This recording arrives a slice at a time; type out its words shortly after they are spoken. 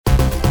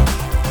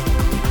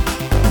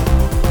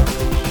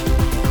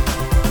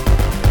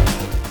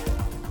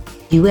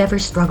Do you ever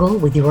struggle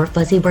with your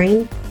fuzzy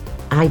brain?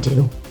 I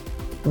do.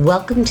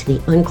 Welcome to the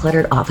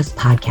Uncluttered Office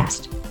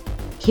podcast.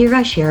 Here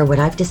I share what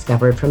I've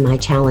discovered from my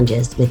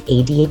challenges with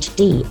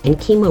ADHD and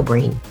chemo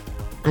brain.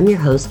 I'm your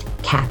host,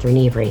 Catherine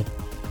Avery.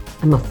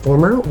 I'm a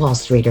former Wall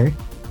Streeter,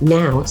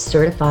 now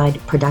certified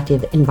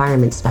productive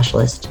environment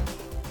specialist,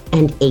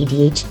 and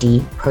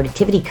ADHD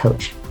productivity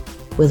coach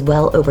with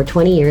well over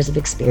 20 years of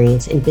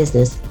experience in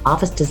business,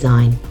 office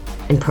design,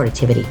 and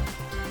productivity.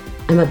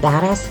 I'm a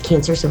badass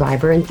cancer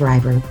survivor and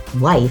thriver,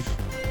 wife,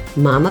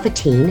 mom of a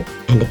teen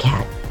and a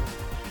cat,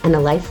 and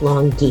a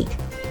lifelong geek.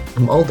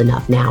 I'm old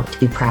enough now to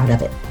be proud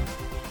of it.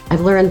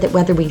 I've learned that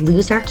whether we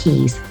lose our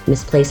keys,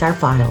 misplace our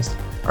files,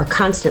 or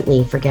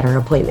constantly forget our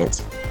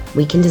appointments,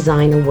 we can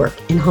design a work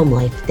and home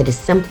life that is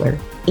simpler,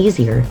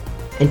 easier,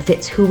 and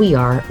fits who we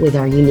are with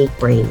our unique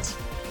brains.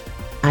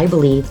 I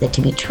believe that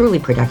to be truly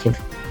productive,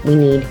 we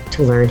need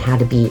to learn how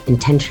to be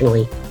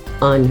intentionally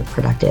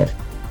unproductive.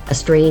 A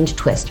strange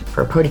twist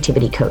for a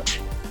productivity coach.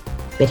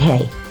 But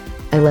hey,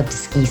 I love to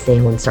ski,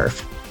 sail, and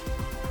surf.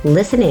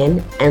 Listen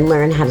in and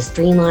learn how to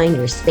streamline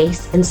your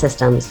space and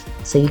systems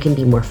so you can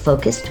be more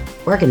focused,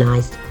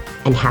 organized,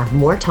 and have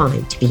more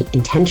time to be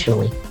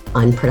intentionally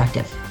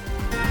unproductive.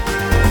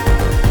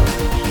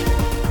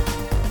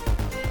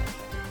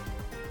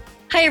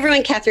 Hi,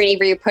 everyone. Catherine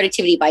Avery of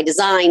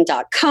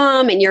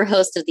productivitybydesign.com and your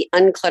host of the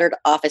Uncluttered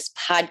Office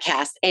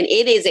podcast. And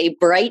it is a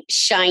bright,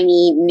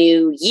 shiny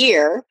new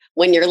year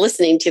when you're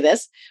listening to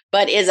this,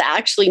 but is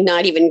actually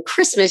not even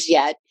Christmas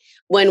yet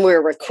when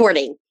we're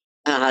recording.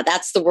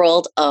 That's the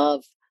world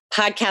of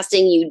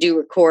podcasting. You do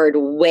record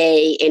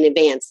way in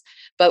advance.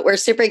 But we're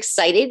super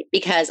excited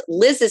because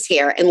Liz is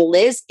here, and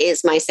Liz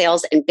is my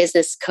sales and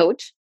business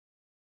coach.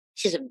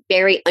 She's a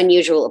very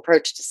unusual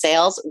approach to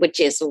sales, which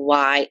is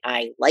why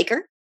I like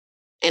her.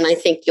 And I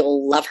think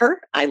you'll love her.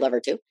 I love her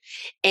too.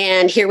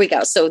 And here we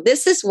go. So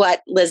this is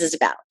what Liz is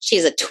about.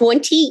 She's a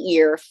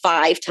 20-year,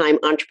 5-time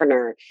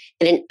entrepreneur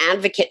and an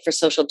advocate for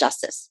social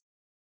justice.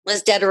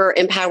 Liz Dederer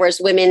empowers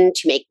women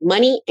to make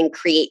money and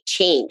create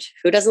change.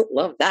 Who doesn't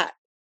love that?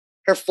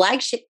 Her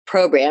flagship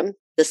program,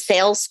 the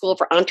Sales School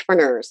for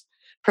Entrepreneurs,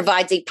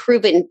 provides a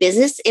proven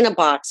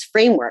business-in-a-box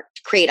framework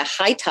to create a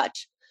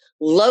high-touch,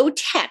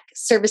 low-tech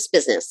service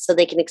business so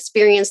they can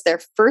experience their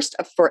first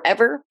of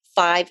forever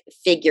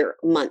 5-figure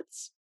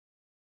months.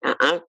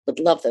 I would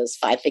love those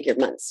 5-figure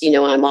months. You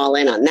know, I'm all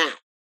in on that.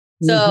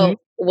 So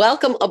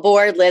welcome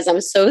aboard, Liz. I'm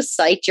so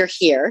psyched you're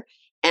here.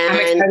 And I'm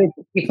excited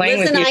to be playing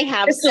Liz with and you. I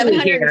have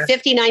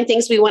 759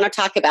 things we want to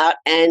talk about,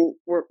 and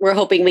we're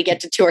hoping we get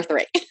to 2 or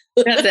 3.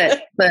 That's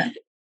it. But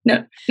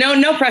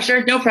no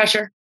pressure. No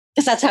pressure.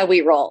 Because that's how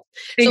we roll.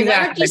 So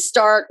why don't you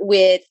start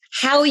with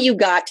how you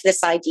got to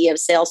this idea of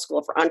Sales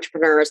School for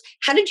Entrepreneurs?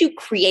 How did you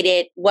create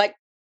it? What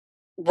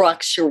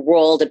rocks your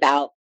world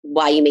about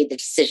why you made the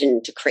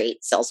decision to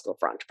create Sales School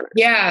for Entrepreneurs?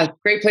 Yeah,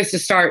 great place to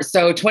start.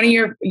 So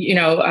 20-year,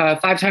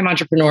 5-time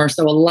entrepreneur.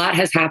 So a lot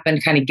has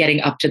happened kind of getting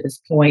up to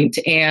this point.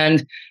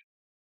 And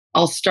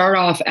I'll start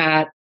off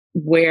at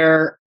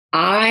where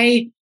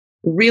I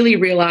really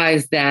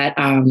realized that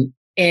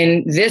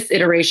in this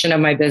iteration of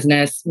my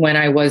business, when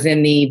I was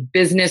in the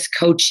business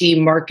coachy,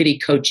 marketing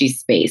coachy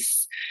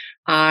space,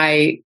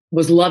 I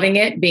was loving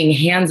it, being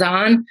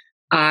hands-on.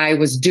 I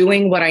was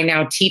doing what I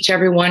now teach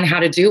everyone how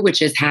to do,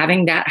 which is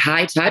having that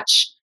high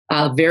touch,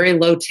 very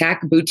low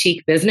tech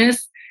boutique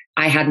business.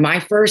 I had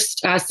my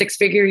first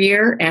 6-figure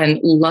year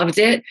and loved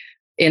it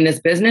in this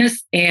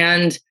business.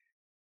 And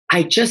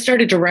I just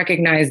started to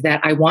recognize that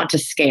I want to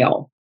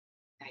scale.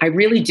 I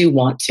really do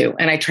want to.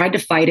 And I tried to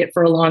fight it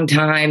for a long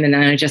time. And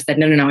then I just said,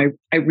 no,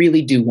 I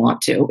really do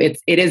want to. It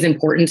is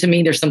important to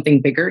me. There's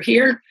something bigger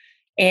here.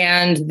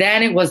 And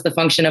then it was the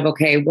function of,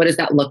 okay, what does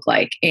that look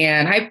like?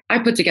 And I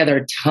put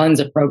together tons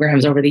of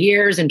programs over the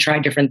years and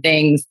tried different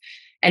things,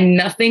 and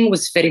nothing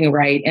was fitting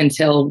right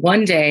until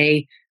one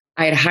day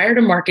I had hired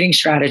a marketing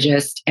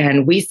strategist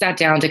and we sat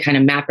down to kind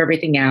of map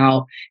everything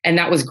out. And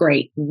that was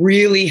great.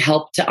 Really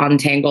helped to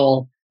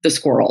untangle the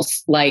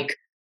squirrels, like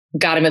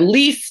got him at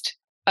least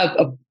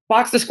a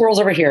box of squirrels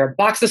over here,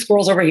 box of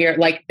squirrels over here.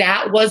 Like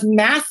that was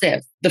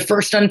massive. The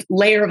first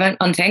layer of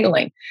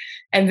untangling.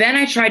 And then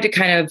I tried to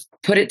kind of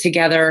put it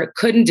together,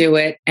 couldn't do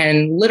it.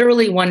 And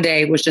literally one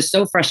day was just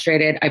so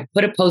frustrated. I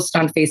put a post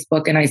on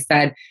Facebook and I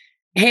said,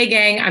 hey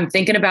gang, I'm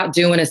thinking about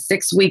doing a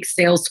 6-week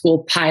sales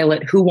school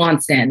pilot. Who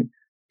wants in?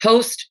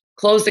 Post,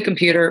 closed the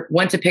computer,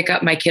 went to pick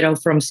up my kiddo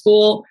from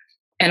school.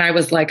 And I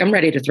was like, I'm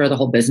ready to throw the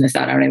whole business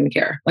out. I don't even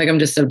care. Like, I'm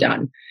just so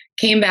done.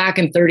 Came back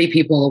and 30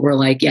 people were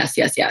like, yes.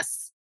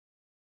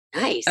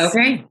 Nice.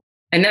 Okay.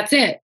 And that's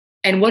it.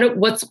 And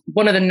what's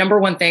one of the number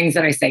one things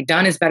that I say,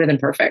 done is better than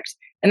perfect.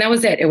 And that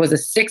was it. It was a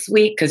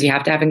 6-week, because you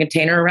have to have a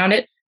container around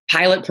it,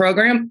 pilot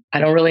program. I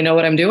don't really know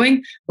what I'm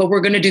doing, but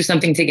we're going to do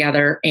something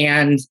together.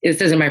 And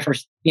this isn't my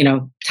first,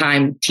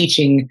 time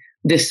teaching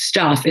this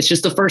stuff. It's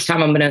just the first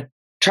time I'm going to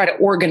try to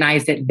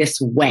organize it this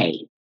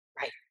way.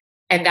 Right.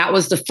 And that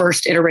was the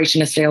first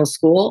iteration of Sales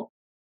School.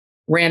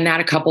 Ran that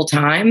a couple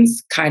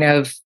times, kind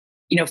of,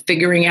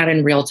 figuring out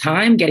in real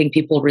time, getting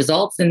people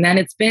results. And then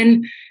it's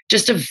been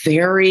just a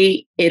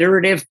very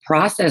iterative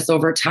process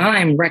over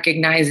time,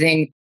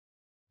 recognizing,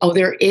 oh,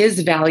 there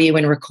is value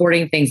in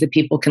recording things that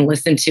people can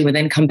listen to and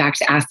then come back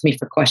to ask me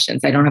for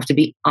questions. I don't have to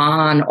be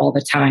on all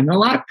the time. And a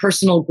lot of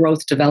personal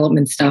growth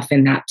development stuff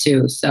in that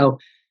too. So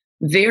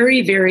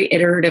very, very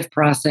iterative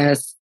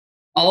process,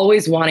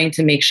 always wanting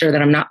to make sure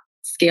that I'm not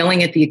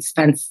scaling at the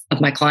expense of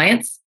my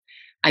clients.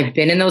 I've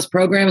been in those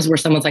programs where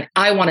someone's like,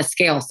 I want to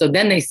scale. So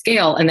then they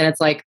scale. And then it's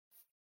like,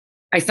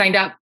 I signed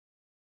up.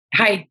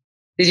 Hi,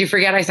 did you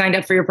forget I signed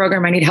up for your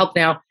program? I need help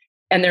now.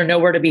 And they're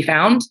nowhere to be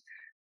found.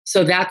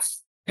 So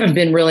that's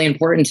been really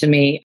important to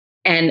me.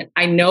 And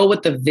I know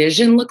what the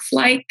vision looks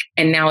like.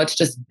 And now it's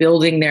just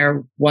building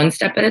there one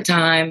step at a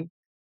time.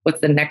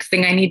 What's the next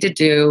thing I need to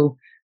do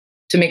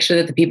to make sure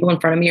that the people in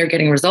front of me are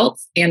getting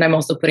results? And I'm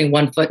also putting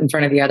one foot in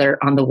front of the other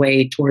on the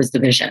way towards the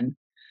vision.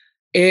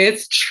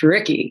 It's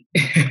tricky.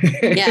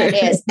 Yeah,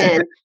 it is.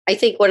 And I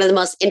think one of the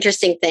most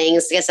interesting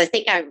things, because I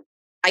think I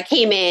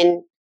came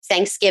in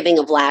Thanksgiving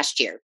of last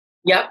year.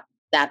 Yep.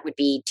 That would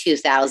be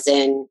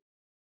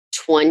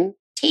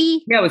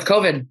 2020. Yeah, with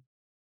COVID.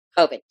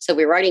 So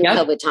we were already in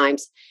COVID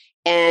times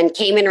and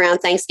came in around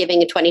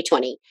Thanksgiving of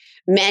 2020.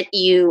 Met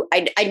you.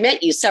 I'd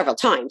met you several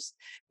times,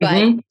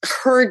 but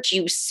heard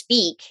you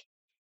speak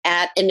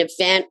at an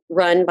event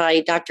run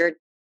by Dr.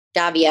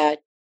 Davia.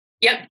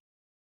 Yep.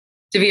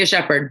 Davia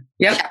Shepherd.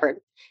 Yep. Shepherd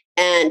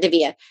and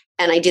Davia.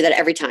 And I do that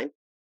every time.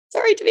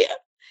 Sorry, Davia.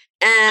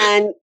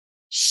 And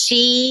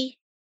she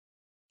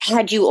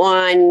had you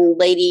on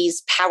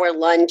Ladies Power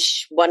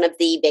Lunch, one of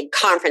the big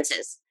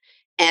conferences.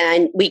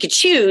 And we could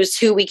choose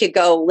who we could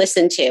go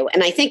listen to.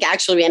 And I think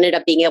actually we ended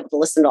up being able to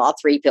listen to all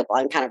three people.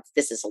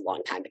 This is a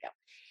long time ago.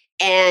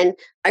 And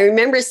I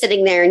remember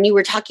sitting there and you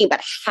were talking about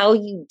how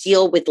you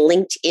deal with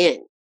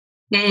LinkedIn.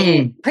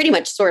 And pretty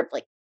much sort of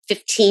like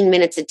 15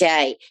 minutes a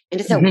day. And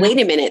I thought, wait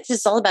a minute, this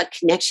is all about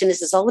connection.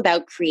 This is all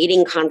about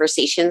creating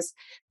conversations.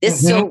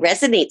 This so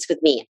resonates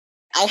with me.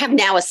 I have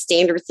now a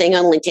standard thing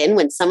on LinkedIn.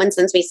 When someone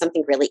sends me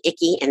something really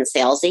icky and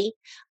salesy,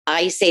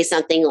 I say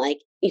something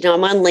like,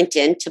 I'm on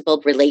LinkedIn to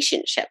build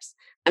relationships.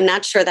 I'm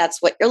not sure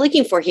that's what you're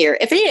looking for here.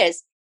 If it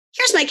is,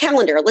 here's my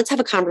calendar. Let's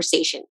have a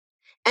conversation.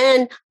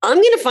 And I'm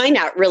going to find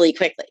out really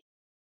quickly.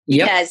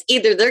 Because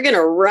either they're going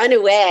to run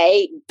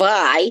away,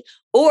 buy,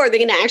 or they're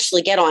going to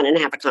actually get on and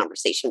have a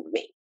conversation with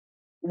me.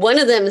 One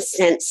of them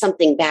sent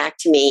something back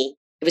to me.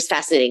 It was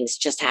fascinating. This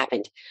just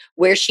happened,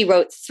 where she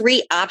wrote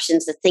 3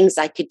 options of things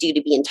I could do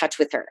to be in touch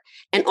with her.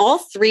 And all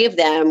 3 of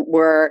them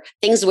were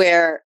things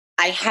where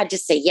I had to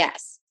say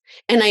yes.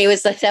 And I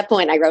was at that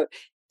point, I wrote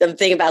the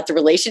thing about the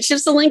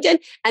relationships on LinkedIn.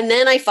 And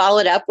then I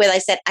followed up with, I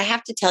said, I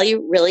have to tell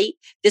you, really,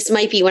 this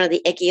might be one of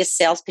the ickiest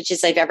sales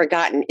pitches I've ever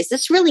gotten. Is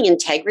this really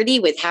integrity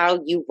with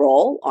how you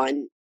roll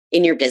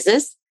in your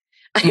business?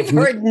 I've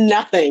heard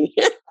nothing.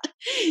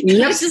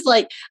 I was just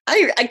like,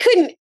 I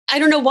couldn't, I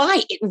don't know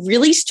why. It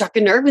really struck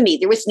a nerve with me.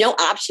 There was no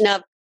option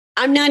of,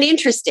 I'm not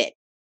interested.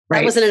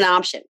 That wasn't an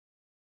option.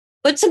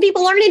 But some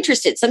people aren't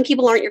interested. Some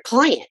people aren't your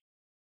client.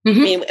 I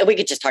mean, we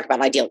could just talk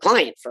about ideal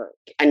client for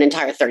an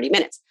entire 30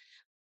 minutes.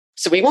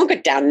 So we won't go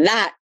down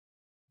that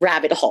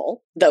rabbit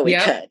hole, though we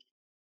could.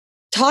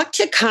 Talk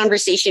to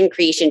Conversation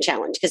Creation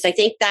Challenge, because I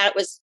think that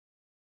was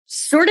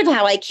sort of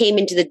how I came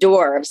into the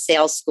door of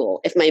sales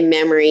school, if my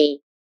memory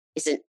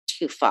isn't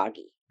too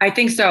foggy. I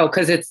think so,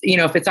 because it's,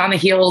 if it's on the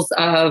heels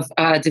of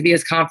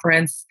Davia's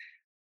conference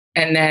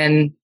and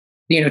then,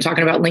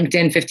 talking about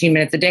LinkedIn 15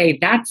 minutes a day,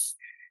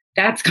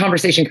 that's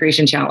Conversation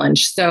Creation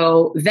Challenge.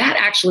 So that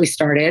actually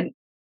started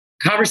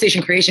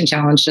Conversation Creation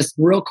Challenge, just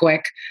real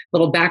quick,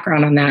 little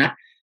background on that.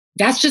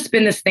 That's just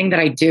been this thing that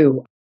I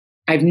do.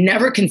 I've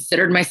never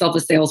considered myself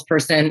a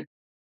salesperson.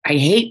 I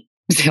hate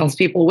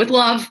salespeople with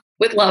love,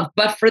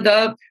 but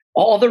for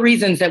all the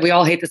reasons that we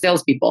all hate the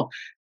salespeople.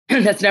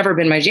 That's never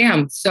been my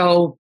jam.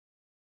 So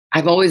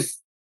I've always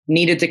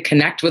needed to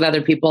connect with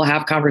other people,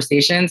 have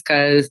conversations,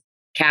 because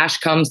cash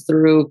comes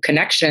through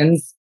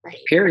connections,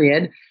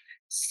 period.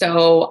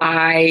 So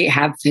I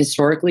have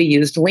historically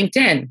used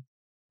LinkedIn,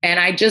 and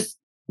I just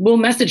will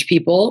message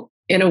people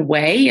in a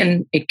way,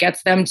 and it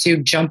gets them to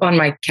jump on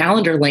my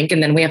calendar link,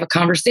 and then we have a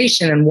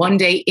conversation. And one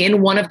day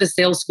in one of the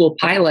sales school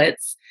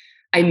pilots,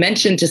 I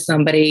mentioned to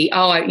somebody,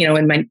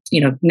 in my,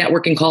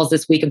 networking calls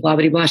this week and blah,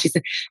 blah, blah. She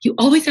said, you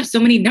always have so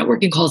many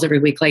networking calls every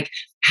week. Like,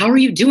 how are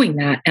you doing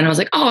that? And I was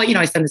like,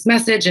 I sent this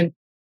message, and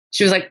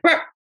she was like,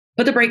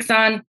 put the brakes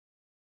on.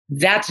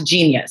 That's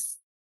genius.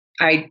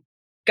 I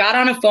got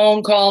on a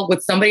phone call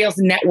with somebody else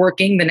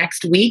networking the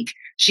next week.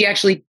 She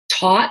actually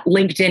taught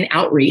LinkedIn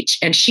outreach.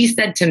 And she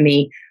said to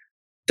me,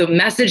 the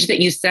message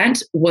that you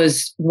sent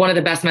was one of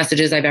the best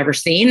messages I've ever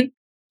seen.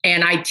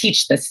 And I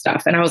teach this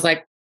stuff. And I was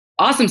like,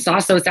 awesome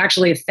sauce. So it's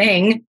actually a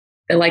thing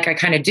that I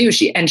kind of do.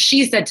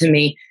 She said to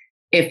me,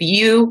 if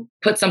you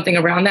put something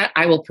around that,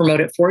 I will promote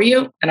it for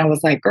you. And I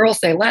was like, girl,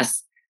 say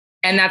less.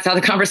 And that's how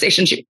the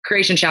Conversation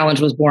Creation Challenge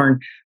was born,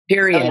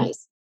 period. Oh,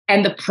 nice.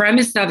 And the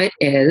premise of it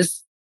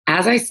is,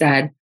 as I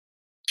said,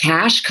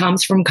 cash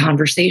comes from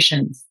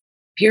conversations,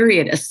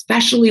 period,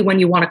 especially when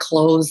you want to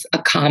close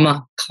a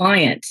comma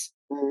client.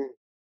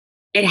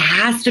 It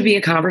has to be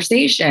a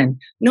conversation.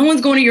 No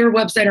one's going to your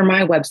website or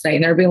my website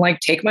and they're being like,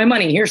 take my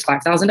money, here's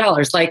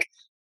 $5,000. Like,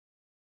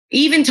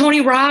 even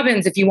Tony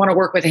Robbins, if you want to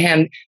work with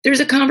him, there's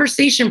a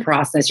conversation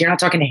process. You're not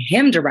talking to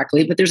him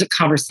directly, but there's a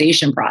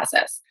conversation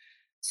process.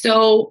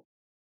 So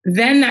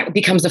then that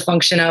becomes a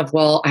function of,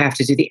 well, I have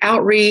to do the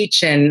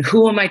outreach and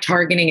who am I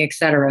targeting, et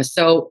cetera.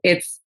 So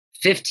it's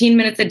 15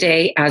 minutes a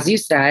day, as you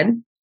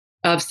said,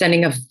 of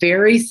sending a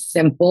very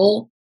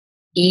simple,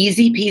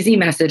 easy peasy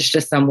message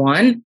to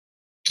someone,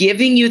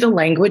 giving you the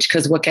language,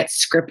 because what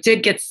gets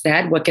scripted gets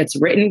said, what gets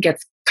written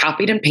gets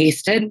copied and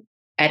pasted,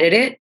 edit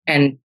it,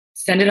 and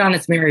send it on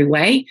its merry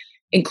way.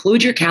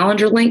 Include your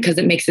calendar link because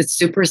it makes it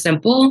super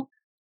simple.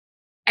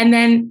 And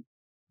then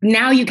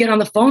now you get on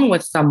the phone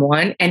with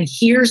someone, and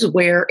here's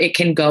where it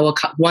can go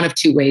one of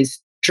two ways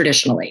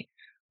traditionally.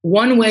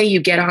 One way, you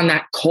get on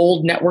that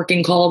cold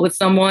networking call with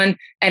someone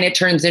and it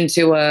turns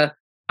into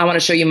I want to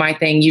show you my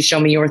thing, you show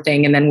me your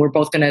thing, and then we're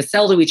both going to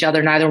sell to each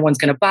other. Neither one's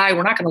going to buy.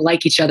 We're not going to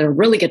like each other,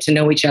 really get to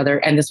know each other.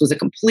 And this was a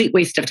complete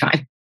waste of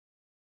time.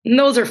 And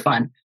those are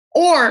fun.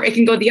 Or it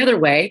can go the other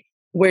way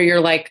where you're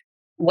like,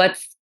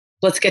 let's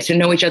get to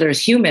know each other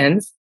as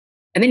humans.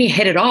 And then you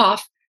hit it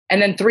off.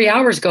 And then 3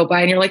 hours go by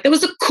and you're like, that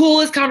was the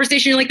coolest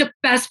conversation. You're like the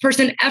best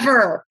person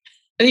ever.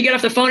 And you get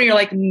off the phone and you're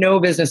like,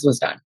 no business was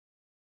done.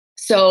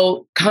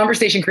 So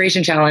Conversation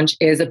Creation Challenge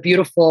is a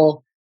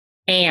beautiful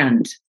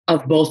and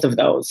of both of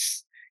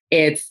those.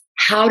 It's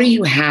how do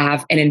you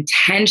have an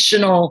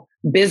intentional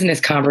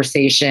business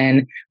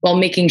conversation while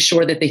making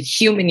sure that the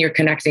human you're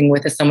connecting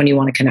with is someone you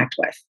want to connect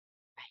with,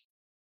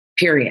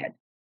 period.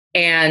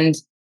 And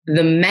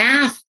the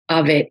math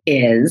of it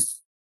is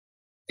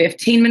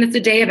 15 minutes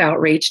a day of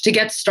outreach to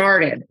get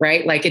started,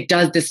 right? Like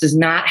this does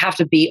not have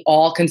to be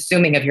all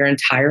consuming of your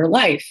entire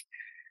life.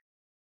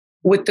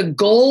 With the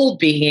goal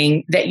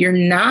being that you're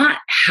not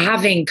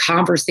having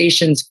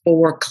conversations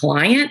for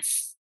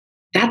clients,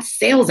 that's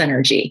sales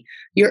energy.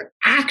 You're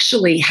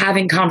actually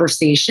having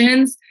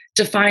conversations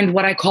to find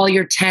what I call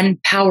your 10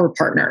 power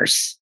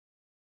partners.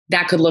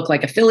 That could look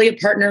like affiliate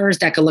partners.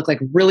 That could look like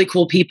really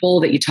cool people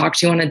that you talk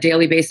to on a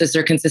daily basis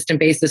or consistent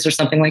basis or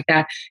something like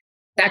that.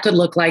 That could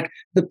look like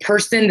the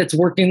person that's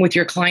working with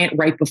your client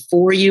right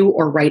before you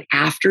or right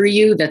after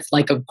you. That's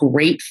like a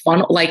great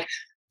funnel. Like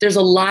there's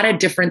a lot of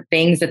different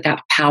things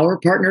that power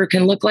partner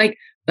can look like,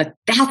 but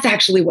that's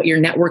actually what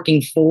you're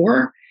networking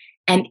for.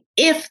 And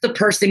if the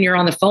person you're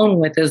on the phone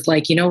with is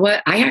like, you know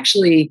what, I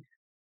actually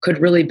could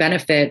really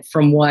benefit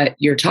from what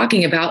you're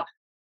talking about,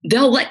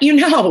 they'll let you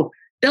know.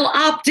 They'll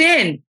opt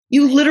in.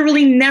 You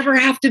literally never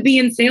have to be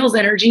in sales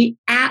energy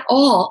at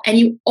all. And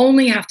you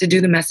only have to do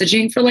the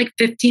messaging for like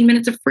 15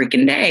 minutes a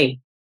freaking day.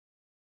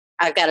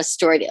 I've got a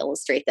story to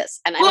illustrate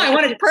this. And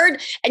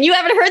you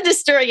haven't heard this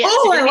story yet.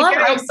 Oh, so I love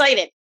very it.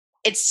 excited.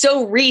 It's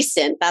so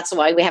recent. That's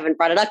why we haven't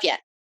brought it up yet.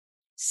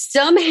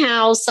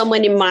 Somehow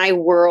someone in my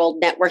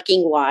world,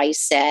 networking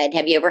wise, said,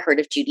 have you ever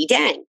heard of Judy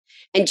Dang?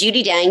 And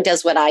Judy Dang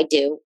does what I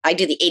do. I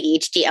do the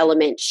ADHD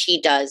element.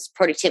 She does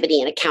productivity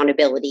and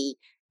accountability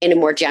in a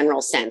more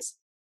general sense.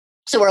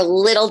 So we're a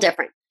little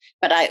different,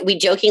 but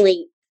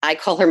I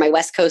call her my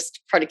West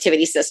Coast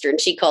productivity sister, and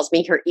she calls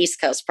me her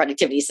East Coast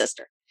productivity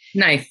sister.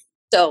 Nice.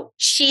 So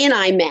she and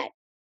I met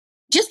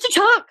just to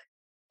talk.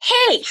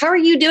 Hey, how are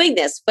you doing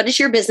this? What does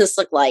your business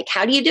look like?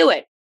 How do you do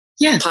it?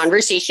 Yeah.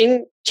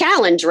 Conversation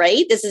challenge,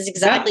 right? This is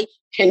exactly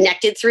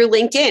connected through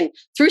LinkedIn,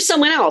 through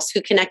someone else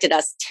who connected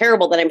us.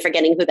 Terrible that I'm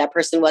forgetting who that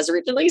person was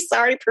originally.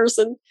 Sorry,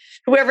 person.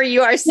 Whoever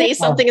you are, say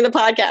something in the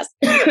podcast.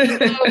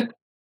 So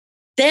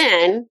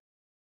then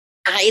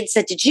I had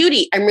said to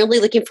Judy, I'm really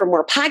looking for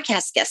more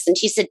podcast guests. And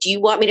she said, do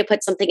you want me to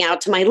put something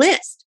out to my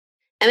list?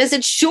 And I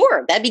said,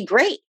 sure, that'd be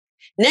great.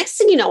 Next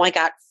thing you know, I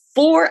got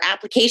 4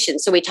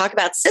 applications. So we talk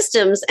about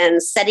systems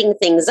and setting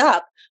things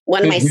up.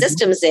 One of my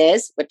systems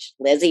is, which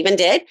Liz even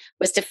did,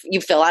 was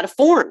you fill out a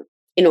form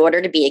in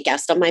order to be a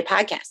guest on my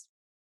podcast.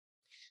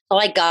 So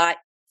I got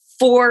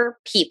 4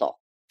 people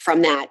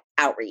from that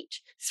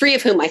outreach, 3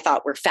 of whom I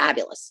thought were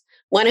fabulous.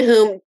 One of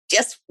whom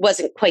just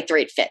wasn't quite the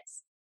right fit.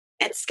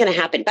 It's going to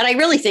happen. But I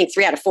really think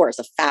 3 out of 4 is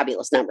a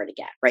fabulous number to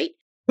get, right?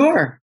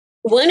 Sure.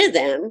 One of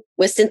them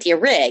was Cynthia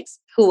Riggs,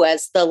 who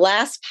was the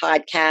last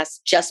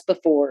podcast just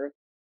before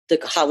the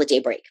holiday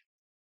break.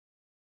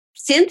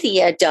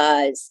 Cynthia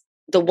does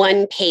the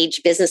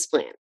 1-page business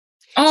plan.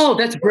 Oh,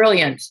 that's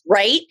brilliant.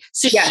 Right?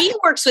 So she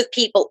works with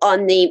people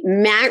on the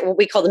what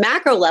we call the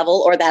macro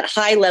level, or that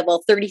high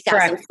level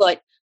 30,000 foot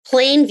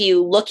plain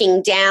view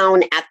looking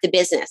down at the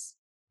business.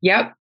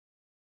 Yep.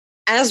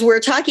 As we're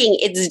talking,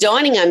 it's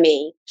dawning on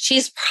me,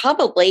 she's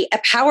probably a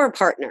power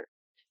partner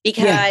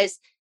because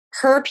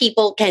her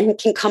people can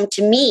come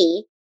to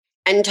me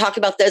and talk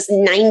about those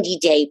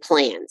 90-day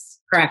plans.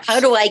 Correct. How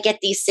do I get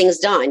these things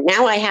done?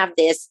 Now I have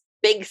this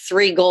big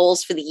 3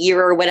 goals for the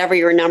year or whatever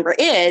your number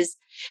is.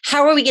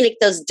 How are we going to get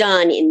those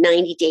done in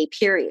 90-day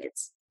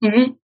periods?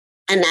 Mm-hmm.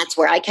 And that's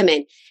where I come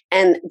in.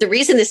 And the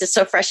reason this is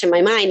so fresh in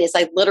my mind is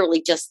I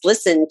literally just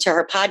listened to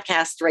her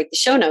podcast to write the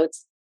show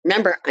notes.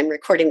 Remember, I'm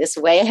recording this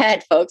way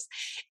ahead, folks.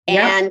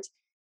 And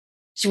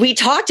we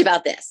talked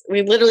about this.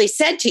 We literally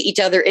said to each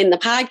other in the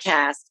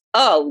podcast,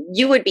 oh,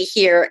 you would be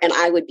here and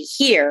I would be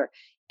here.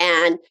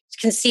 And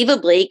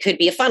conceivably could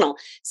be a funnel.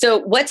 So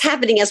what's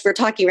happening as we're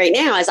talking right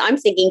now is I'm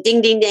thinking,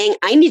 ding, ding, ding,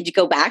 I need to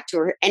go back to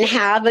her and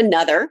have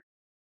another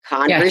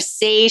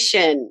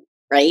conversation,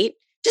 right?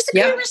 Just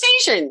a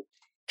conversation.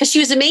 Because she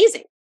was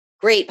amazing.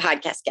 Great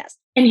podcast guest.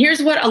 And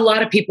here's what a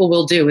lot of people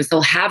will do is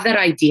they'll have that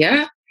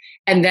idea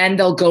and then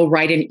they'll go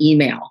write an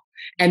email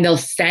and they'll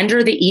send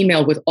her the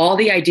email with all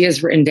the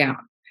ideas written down.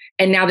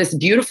 And now this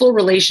beautiful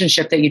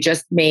relationship that you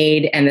just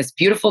made and this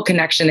beautiful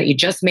connection that you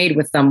just made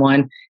with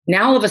someone,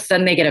 now all of a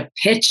sudden they get a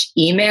pitch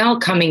email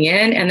coming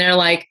in and they're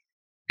like,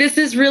 this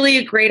is really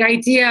a great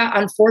idea.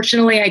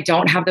 Unfortunately, I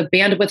don't have the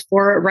bandwidth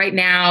for it right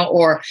now,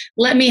 or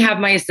let me have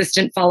my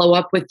assistant follow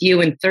up with you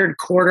in third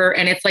quarter.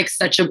 And it's like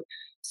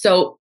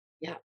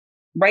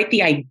write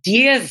the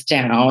ideas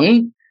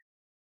down.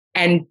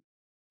 And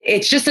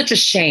it's just such a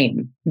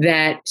shame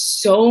that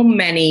so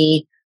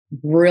many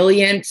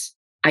brilliant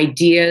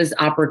ideas,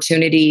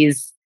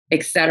 opportunities,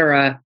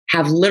 etc.,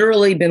 have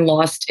literally been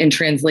lost in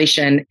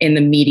translation in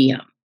the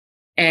medium.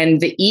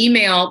 And the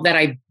email that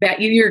I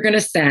bet you're going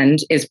to send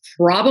is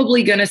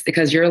probably going to,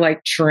 because you're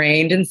like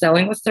trained in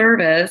selling with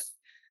service.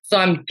 So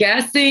I'm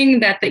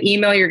guessing that the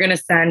email you're going to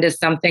send is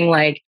something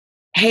like,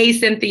 hey,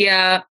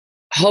 Cynthia,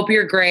 hope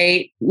you're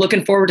great.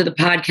 Looking forward to the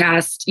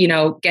podcast,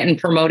 getting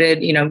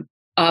promoted,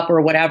 up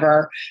or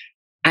whatever.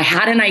 I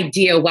had an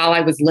idea while I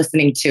was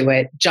listening to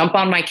it. Jump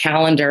on my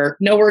calendar.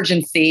 No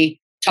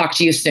urgency. Talk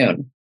to you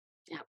soon.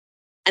 Yeah.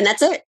 And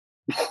that's it.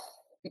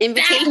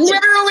 That's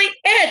literally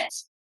it.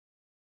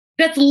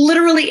 That's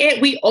literally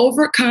it. We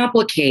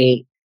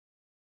overcomplicate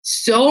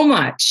so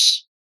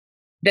much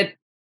that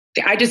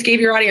I just gave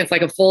your audience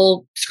like a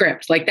full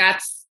script. Like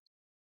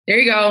there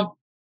you go.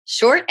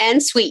 Short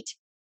and sweet.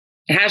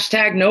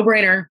 Hashtag no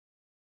brainer.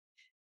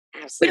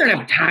 Absolutely. We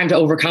don't have time to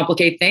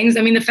overcomplicate things.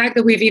 I mean, the fact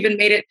that we've even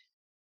made it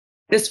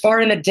this far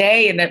in the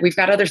day and that we've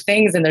got other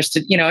things and there's,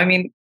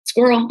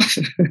 squirrel.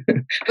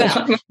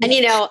 Well,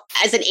 and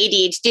as an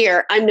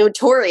ADHDer, I'm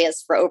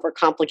notorious for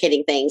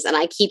overcomplicating things. And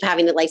I keep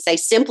having to say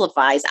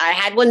simplifies. I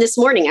had one this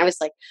morning. I was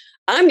like,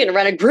 I'm going to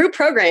run a group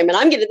program and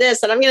I'm going to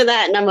this and I'm going to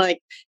that. And I'm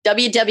like,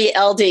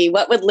 WWLD,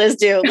 what would Liz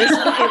do? Liz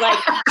would be like,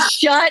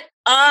 shut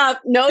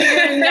up. No,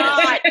 you're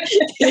not.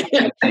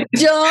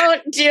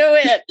 Don't do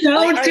it.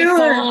 Don't do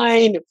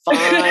it.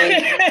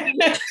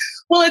 Fine.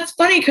 Well, it's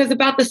funny because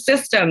about the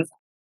systems,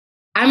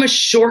 I'm a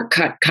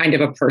shortcut kind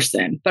of a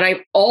person, but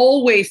I've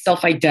always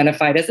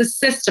self-identified as a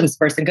systems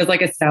person because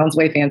it sounds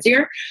way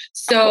fancier.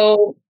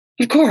 So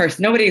of course,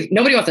 nobody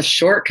wants a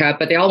shortcut,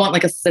 but they all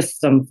want a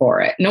system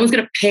for it. No one's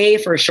going to pay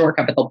for a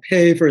shortcut, but they'll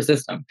pay for a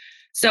system.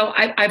 So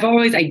I've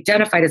always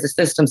identified as a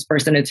systems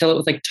person until it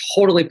was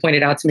totally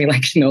pointed out to me,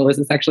 no, this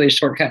is actually a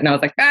shortcut. And I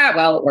was like,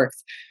 well, it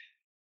works.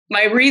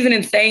 My reason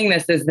in saying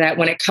this is that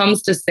when it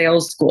comes to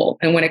sales school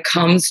and when it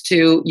comes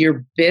to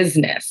your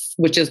business,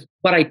 which is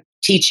what I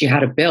teach you how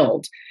to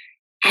build,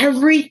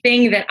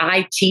 everything that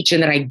I teach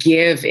and that I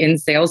give in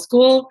sales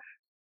school,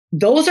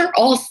 those are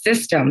all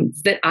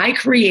systems that I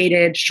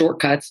created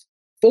shortcuts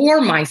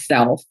for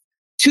myself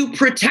to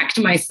protect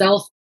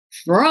myself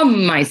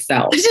from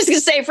myself. I was just going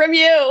to say from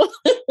you.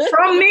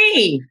 From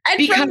me. And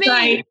because from me.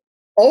 I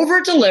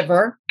over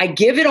deliver. I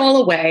give it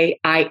all away.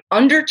 I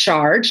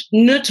undercharge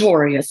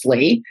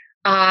notoriously.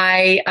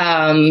 What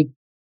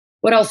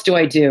else do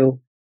I do?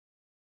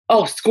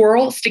 Oh,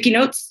 squirrel, sticky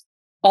notes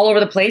all over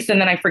the place. And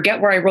then I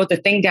forget where I wrote the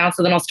thing down.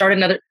 So then I'll start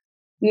another.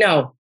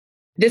 No,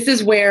 this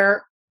is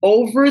where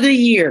over the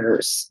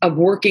years of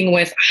working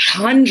with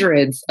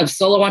hundreds of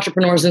solo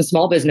entrepreneurs and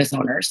small business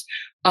owners,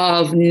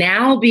 of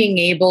now being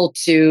able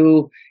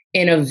to,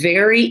 in a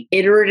very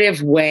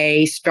iterative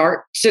way,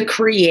 start to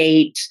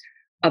create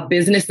a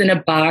business in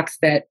a box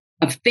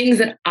of things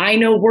that I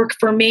know work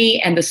for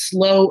me. And the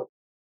slow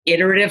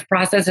iterative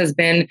process has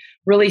been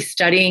really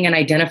studying and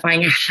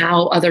identifying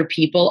how other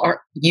people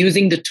are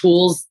using the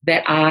tools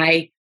that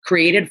I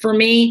created for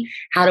me.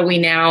 How do we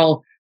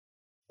now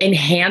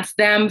enhance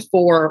them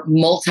for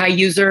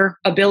multi-user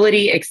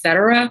ability,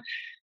 etc.?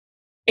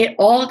 It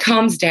all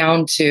comes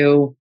down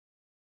to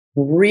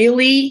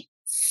really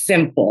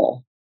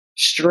simple,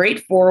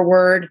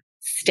 straightforward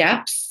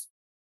steps.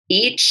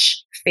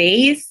 Each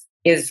phase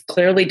is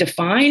clearly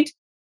defined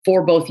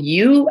for both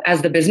you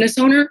as the business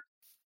owner,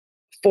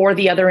 for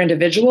the other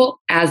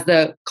individual as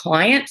the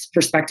client,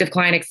 prospective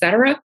client,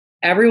 etc.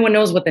 Everyone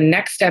knows what the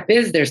next step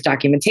is. There's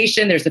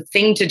documentation, there's a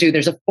thing to do,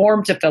 there's a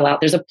form to fill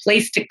out, there's a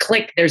place to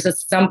click, there's a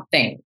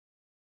something,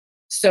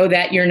 so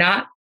that you're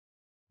not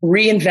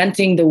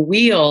reinventing the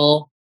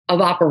wheel of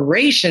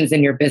operations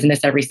in your business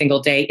every single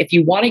day. If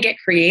you want to get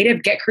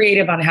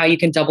creative on how you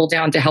can double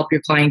down to help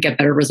your client get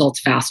better results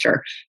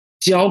faster.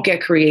 Don't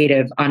get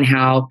creative on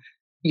how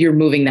you're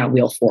moving that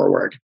wheel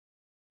forward.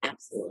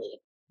 Absolutely.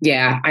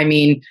 Yeah. I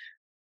mean,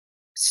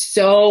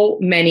 so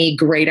many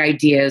great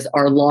ideas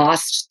are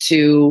lost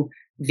to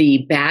the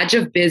badge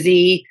of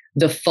busy,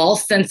 the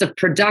false sense of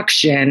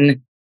production,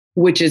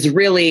 which is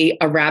really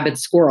a rabid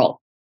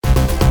squirrel.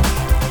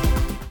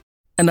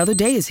 Another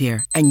day is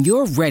here, and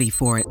you're ready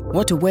for it.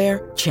 What to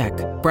wear? Check.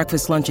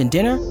 Breakfast, lunch, and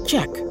dinner?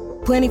 Check.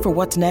 Planning for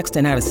what's next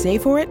and how to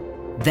save for it?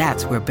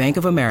 That's where Bank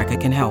of America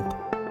can help.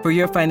 For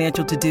your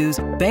financial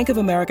to-dos, Bank of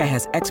America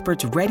has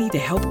experts ready to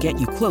help get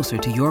you closer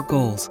to your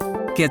goals.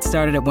 Get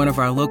started at one of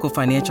our local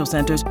financial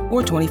centers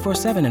or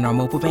 24/7 in our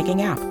mobile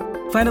banking app.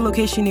 Find a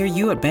location near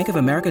you at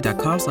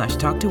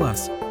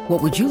bankofamerica.com/talktous.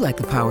 What would you like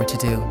the power to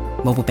do?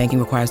 Mobile banking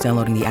requires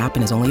downloading the app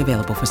and is only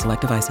available for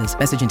select devices.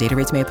 Message and data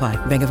rates may apply.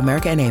 Bank of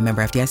America N.A.,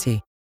 member FDIC.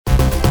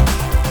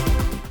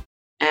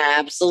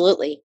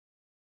 Absolutely.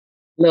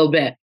 A little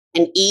bit.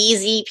 And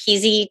easy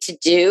peasy to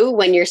do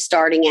when you're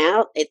starting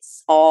out.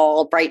 It's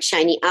all bright,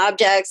 shiny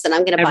objects. And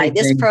I'm going to buy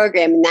this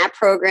program and that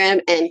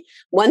program. And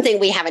one thing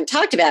we haven't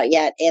talked about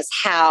yet is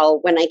how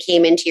when I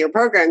came into your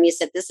program, you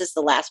said, this is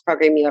the last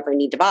program you ever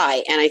need to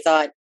buy. And I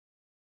thought,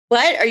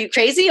 what? Are you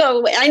crazy?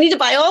 Oh, I need to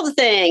buy all the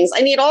things. I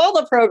need all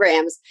the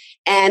programs.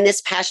 And this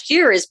past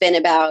year has been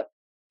about,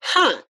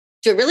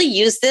 do I really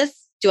use this?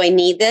 Do I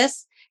need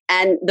this?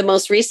 And the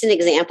most recent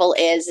example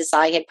is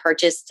I had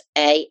purchased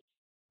a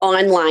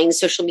online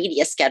social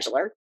media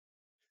scheduler.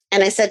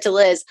 And I said to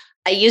Liz,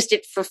 I used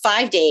it for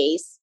 5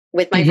 days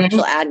with my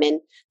virtual admin.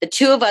 The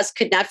two of us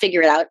could not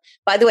figure it out.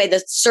 By the way,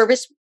 the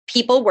service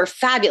people were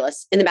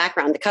fabulous in the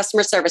background. The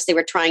customer service, they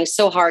were trying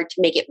so hard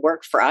to make it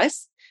work for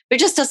us, but it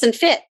just doesn't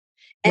fit.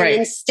 And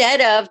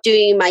instead of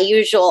doing my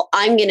usual,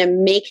 I'm going to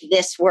make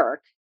this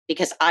work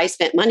because I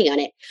spent money on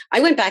it, I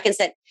went back and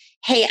said,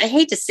 hey, I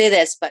hate to say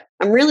this, but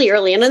I'm really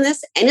early in on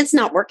this and it's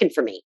not working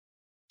for me.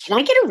 Can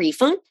I get a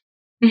refund?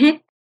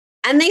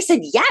 And they said,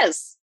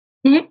 yes.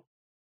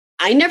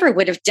 I never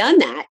would have done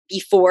that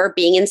before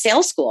being in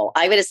sales school.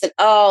 I would have said,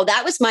 oh,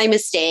 that was my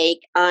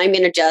mistake. I'm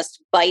going to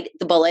just bite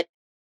the bullet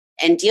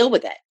and deal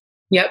with it.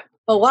 Yep.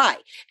 But why?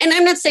 And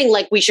I'm not saying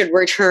like we should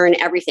return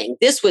everything.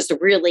 This was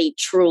really,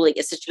 truly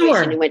a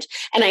situation in which,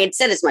 and I had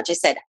said as much, I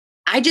said,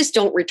 I just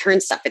don't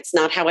return stuff. It's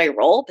not how I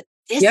roll, but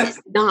this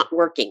is not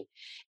working.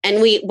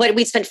 And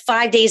we spent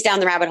 5 days down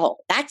the rabbit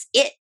hole. That's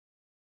it.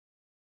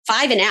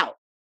 5 and out.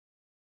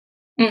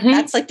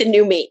 That's like the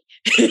new me.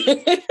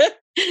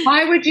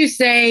 Why would you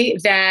say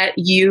that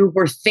you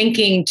were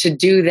thinking to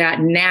do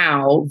that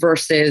now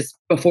versus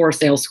before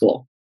sales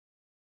school?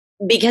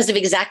 Because of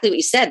exactly what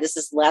you said. This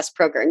is the last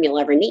program you'll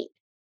ever need.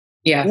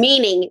 Yeah.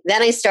 Meaning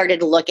then I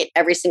started to look at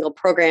every single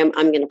program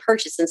I'm going to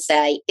purchase and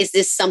say, is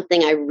this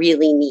something I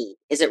really need?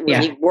 Is it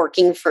really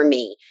working for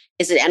me?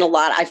 And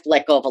I've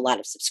let go of a lot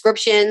of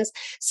subscriptions.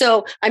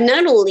 So I'm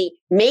not only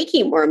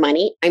making more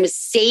money, I'm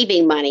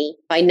saving money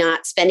by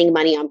not spending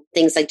money on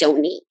things I don't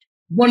need.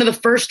 One of the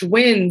first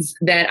wins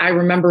that I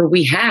remember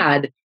we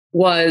had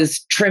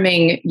was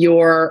trimming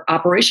your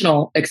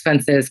operational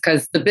expenses,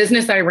 because the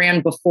business I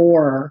ran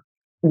before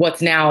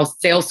what's now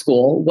Sales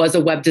School was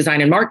a web design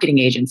and marketing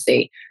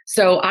agency.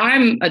 So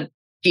I'm a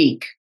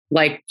geek,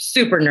 like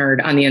super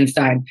nerd on the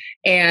inside.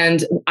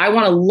 And I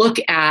want to look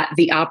at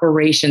the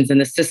operations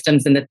and the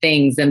systems and the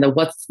things and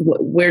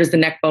where does the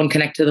neck bone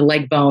connect to the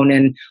leg bone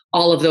and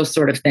all of those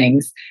sort of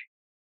things.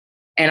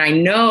 And I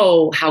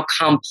know how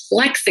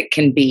complex it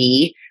can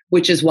be,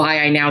 which is why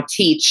I now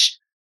teach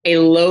a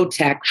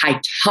low-tech,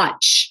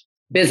 high-touch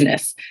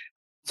business.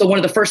 So one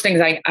of the first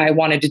things I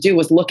wanted to do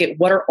was look at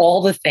what are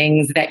all the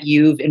things that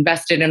you've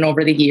invested in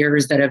over the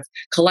years that have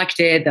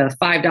collected the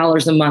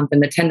 $5 a month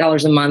and the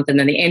 $10 a month, and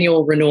then the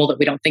annual renewal that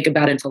we don't think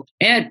about until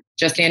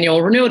just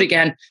annual renewed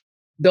again,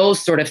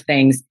 those sort of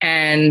things.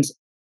 And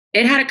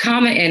it had a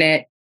comma in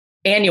it,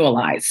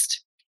 annualized.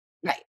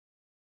 Right.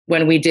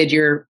 When we did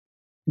your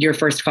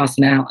first cost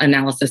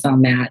analysis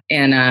on that.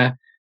 And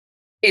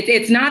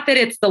it's not that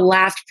it's the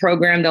last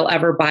program they'll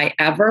ever buy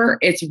ever.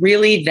 It's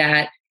really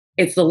that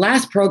it's the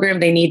last program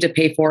they need to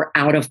pay for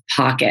out of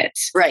pocket.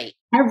 Right.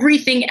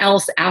 Everything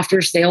else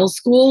after sales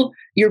school,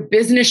 your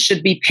business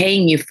should be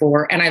paying you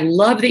for. And I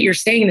love that you're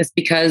saying this,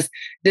 because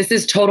this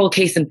is total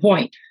case in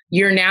point.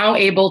 You're now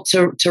able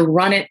to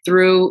run it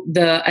through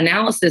the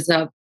analysis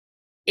of,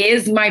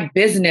 is my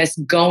business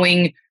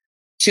going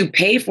to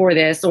pay for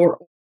this? Or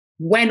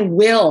when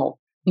will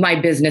my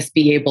business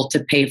be able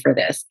to pay for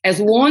this? As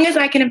long as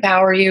I can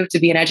empower you to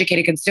be an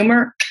educated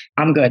consumer,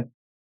 I'm good.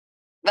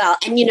 Well,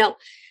 and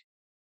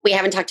we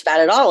haven't talked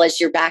about it all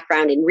as your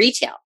background in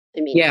retail.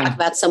 I mean, talk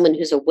about someone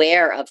who's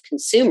aware of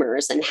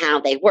consumers and how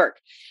they work,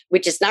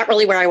 which is not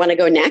really where I want to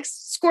go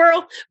next,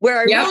 squirrel. Where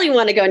I really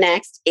want to go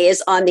next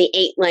is on the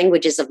 8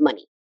 languages of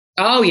money.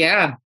 Oh,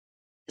 yeah.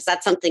 Because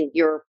that's something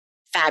you're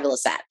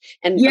fabulous at.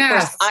 And of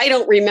course, I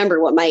don't remember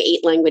what my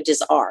 8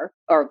 languages are,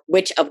 or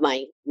which of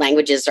my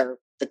languages are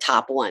the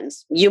top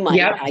ones. You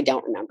might, I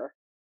don't remember.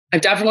 I've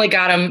definitely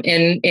got them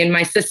in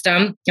my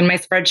system, in my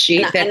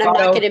spreadsheet. And I'm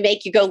not going to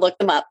make you go look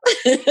them up.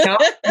 No,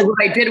 what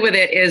I did with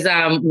it is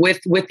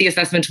with the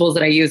assessment tools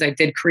that I use, I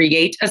did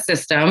create a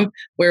system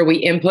where we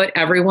input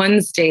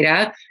everyone's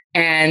data,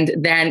 and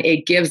then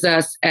it gives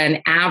us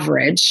an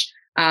average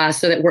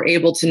so that we're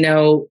able to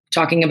know,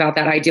 talking about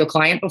that ideal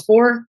client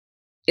before,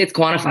 it's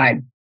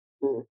quantified.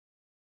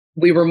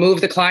 We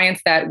remove the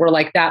clients that were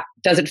like, that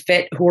doesn't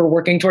fit who we're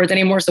working towards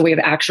anymore. So we have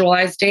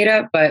actualized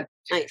data, but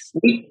Nice.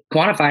 we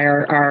quantify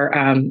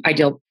our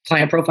ideal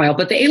client profile.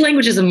 But the 8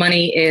 languages of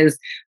money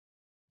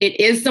it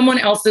is someone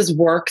else's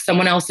work,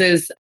 someone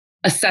else's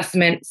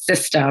assessment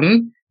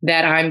system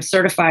that I'm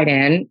certified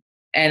in,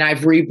 and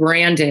I've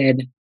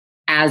rebranded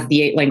as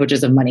the 8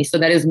 languages of money. So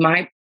that is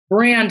my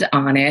brand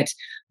on it,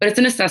 but it's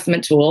an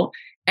assessment tool.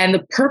 And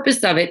the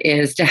purpose of it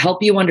is to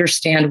help you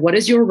understand what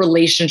is your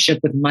relationship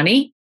with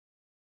money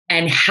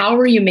and how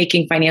are you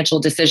making financial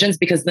decisions?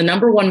 Because the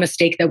number one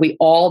mistake that we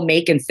all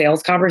make in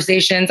sales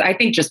conversations, I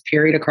think just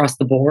period across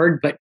the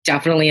board, but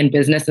definitely in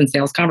business and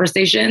sales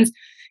conversations,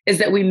 is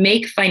that we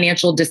make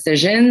financial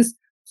decisions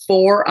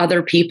for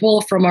other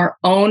people from our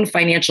own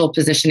financial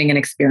positioning and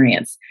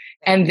experience.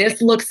 And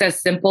this looks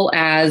as simple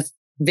as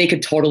they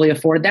could totally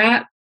afford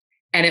that.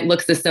 And it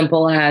looks as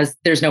simple as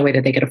there's no way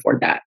that they could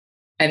afford that.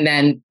 And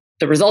then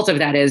the result of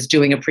that is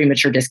doing a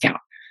premature discount,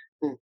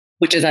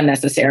 which is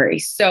unnecessary.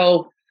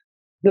 So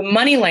the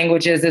money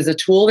languages is a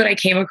tool that I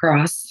came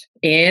across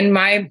in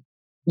my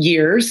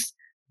years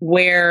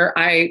where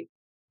I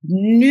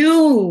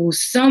knew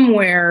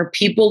somewhere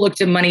people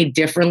looked at money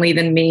differently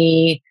than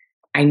me.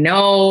 I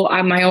know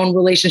my own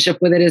relationship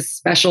with it is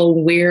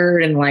special,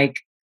 weird, and like,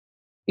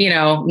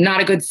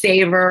 not a good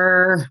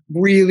saver,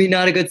 really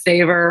not a good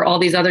saver, all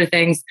these other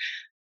things.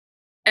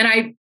 And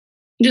I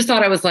just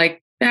thought, I was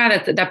like,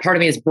 that part of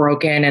me is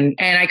broken. And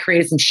I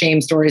created some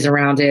shame stories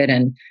around it,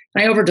 and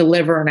I over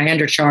deliver and I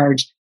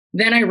undercharge.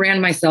 Then I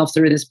ran myself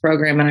through this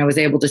program and I was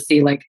able to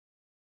see, like,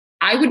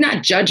 I would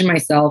not judge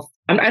myself.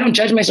 I don't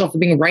judge myself for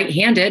being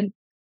right-handed.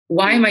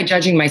 Why am I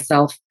judging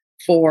myself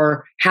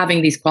for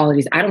having these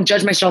qualities? I don't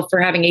judge myself for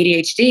having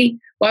ADHD.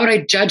 Why would I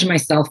judge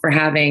myself for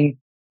having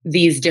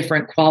these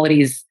different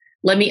qualities?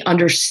 Let me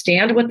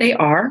understand what they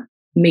are,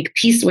 make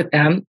peace with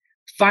them,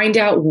 find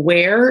out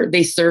where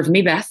they serve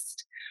me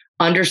best,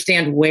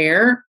 understand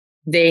where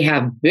they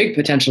have big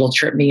potential to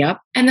trip me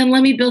up, and then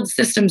let me build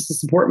systems to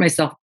support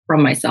myself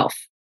from myself,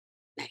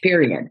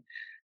 period.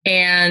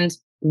 And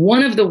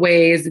one of the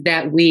ways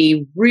that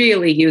we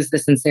really use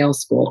this in sales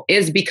school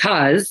is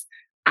because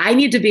I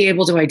need to be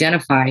able to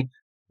identify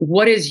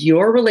what is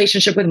your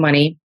relationship with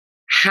money?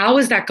 How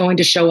is that going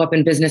to show up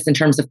in business in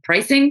terms of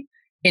pricing,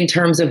 in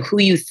terms of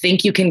who you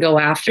think you can go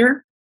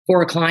after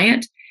for a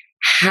client,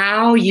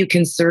 how you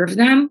can serve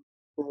them,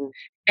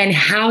 and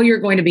how you're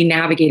going to be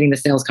navigating the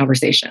sales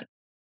conversation.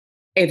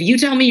 If you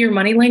tell me your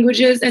money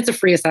languages, it's a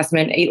free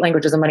assessment,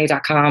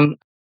 8languagesofmoney.com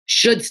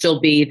should still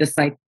be the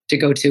site to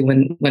go to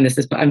when this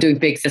is, I'm doing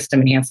big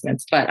system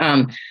enhancements, but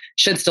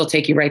should still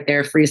take you right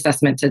there, free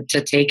assessment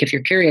to take if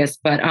you're curious.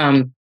 But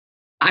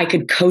I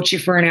could coach you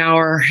for an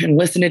hour and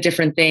listen to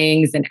different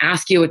things and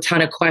ask you a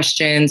ton of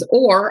questions.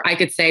 Or I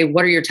could say,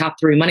 what are your top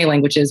 3 money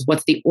languages?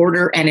 What's the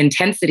order and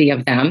intensity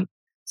of them?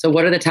 So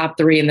what are the top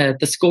 3 and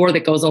the score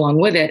that goes along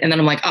with it? And then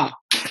I'm like, oh,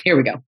 here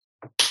we go.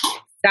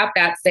 Stop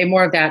that, say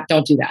more of that,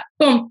 don't do that.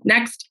 Boom,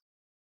 next.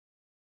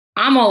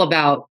 I'm all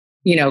about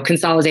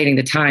consolidating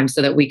the time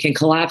so that we can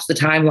collapse the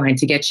timeline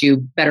to get you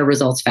better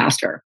results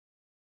faster.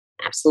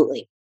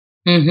 Absolutely.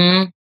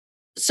 Mm-hmm.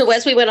 So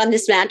as we went on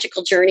this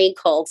magical journey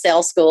called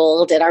sales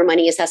school, did our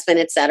money assessment,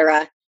 et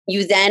cetera,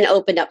 you then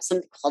opened up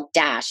something called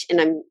Dash. And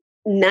I'm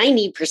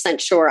 90%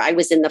 sure I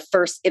was in the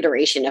first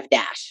iteration of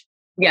Dash.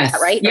 Yes. Is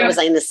that right? Yep. Or was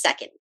I in the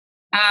second?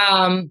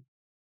 Can't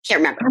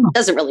remember.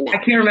 Doesn't really matter.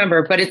 I can't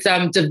remember, but it's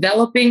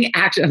developing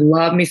action. I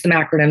love me some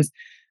acronyms.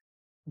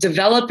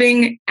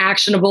 Developing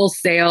actionable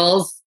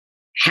sales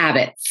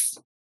habits.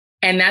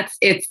 And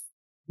it's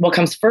what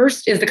comes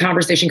first is the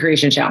conversation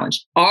creation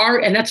challenge.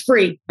 And that's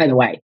free, by the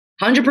way,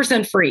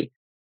 100% free.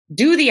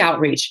 Do the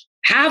outreach,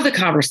 have the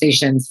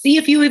conversation, see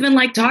if you even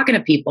like talking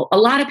to people. A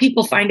lot of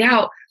people find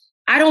out,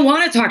 I don't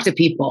want to talk to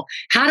people.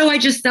 How do I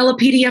just sell a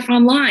PDF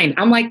online?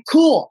 I'm like,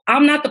 cool,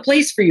 I'm not the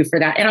place for you for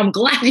that. And I'm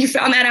glad you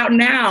found that out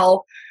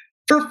now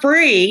for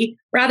free,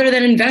 rather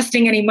than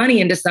investing any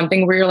money into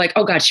something where you're like,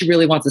 oh God, she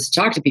really wants us to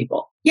talk to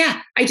people.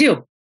 Yeah, I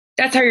do.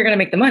 That's how you're going to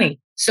make the money.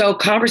 So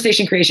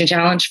conversation creation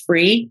challenge,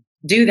 free,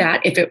 do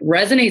that. If it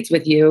resonates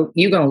with you,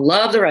 you're going to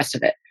love the rest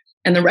of it.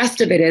 And the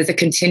rest of it is a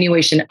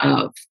continuation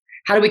of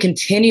how do we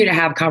continue to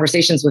have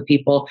conversations with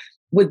people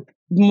with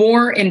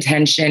more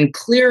intention,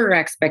 clearer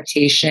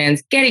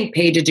expectations, getting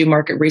paid to do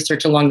market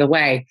research along the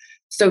way.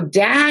 So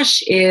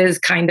Dash is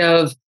kind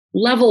of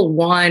level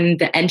 1,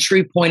 the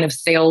entry point of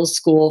sales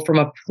school from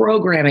a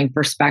programming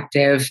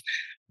perspective,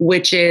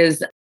 which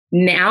is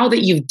now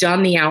that you've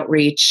done the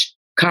outreach,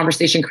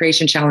 conversation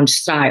creation challenge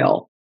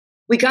style,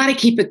 we got to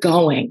keep it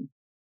going.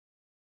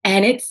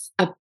 And it's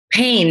a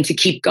pain to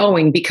keep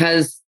going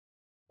because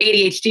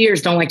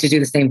ADHDers don't like to do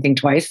the same thing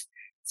twice.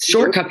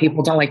 Shortcut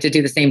people don't like to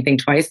do the same thing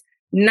twice.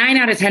 9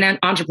 out of 10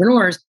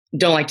 entrepreneurs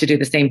don't like to do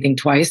the same thing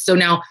twice. So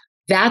now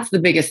that's the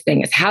biggest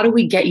thing, is how do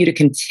we get you to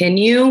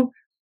continue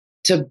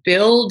to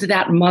build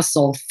that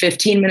muscle?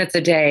 15 minutes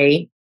a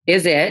day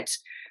is it,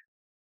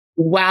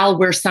 while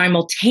we're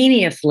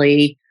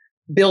simultaneously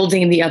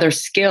building the other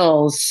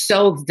skills,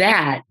 so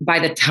that by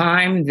the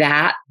time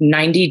that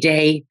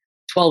 90-day,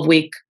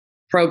 12-week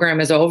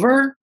program is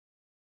over,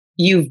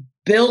 you've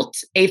built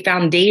a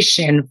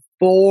foundation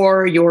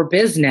for your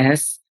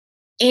business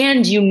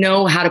and you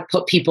know how to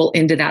put people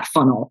into that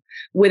funnel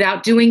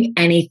without doing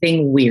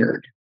anything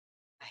weird.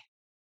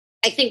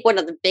 I think one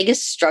of the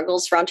biggest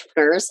struggles for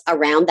entrepreneurs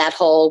around that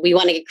whole, we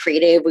want to get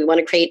creative, we want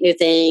to create new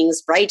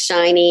things, bright,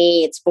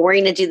 shiny, it's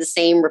boring to do the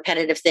same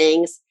repetitive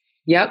things.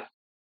 Yep.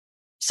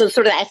 So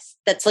sort of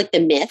that's like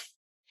the myth.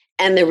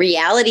 And the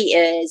reality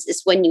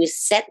is when you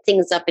set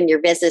things up in your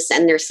business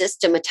and they're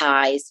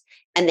systematized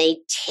and they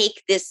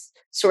take this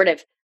sort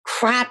of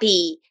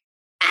crappy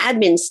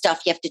admin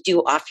stuff you have to do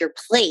off your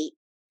plate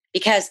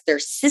because they're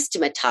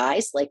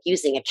systematized, like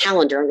using a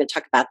calendar. I'm going to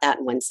talk about that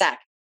in one sec.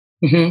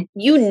 Mm-hmm.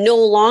 You no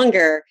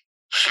longer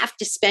have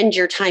to spend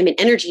your time and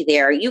energy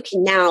there. You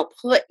can now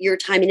put your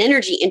time and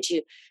energy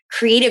into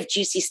creative,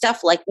 juicy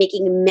stuff like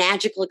making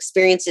magical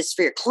experiences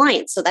for your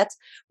clients. So that's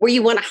where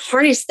you want to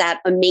harness that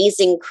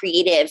amazing,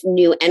 creative,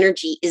 new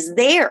energy is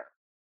there.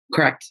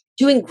 Correct.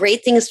 Doing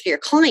great things for your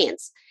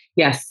clients.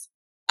 Yes.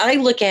 I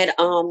look at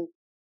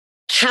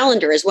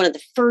calendar as one of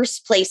the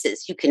first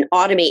places you can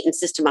automate and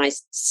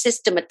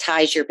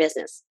systematize your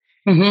business.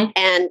 Mm-hmm.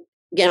 And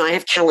I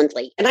have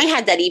Calendly, and I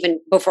had that even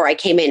before I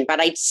came in, but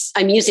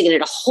I'm using it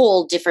in a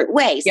whole different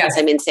way since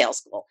I'm in sales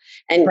school.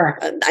 And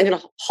I'm going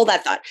to hold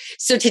that thought.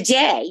 So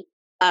today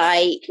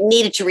I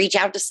needed to reach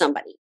out to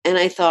somebody, and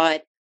I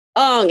thought,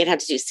 oh, I'm going to have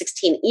to do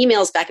 16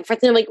 emails back and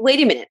forth. And I'm like, wait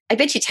a minute, I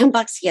bet you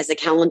 $10 he has a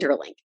calendar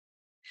link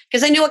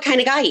because I know what kind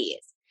of guy he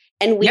is.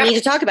 And we need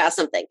to talk about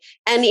something.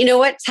 And you know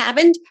what's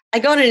happened? I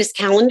got on his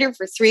calendar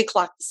for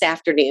 3:00 this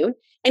afternoon,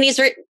 and he's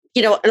written,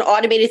 an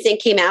automated thing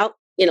came out.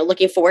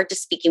 Looking forward to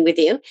speaking with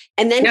you.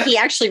 And then he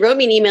actually wrote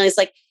me an email. He's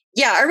like,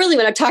 yeah, I really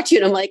want to talk to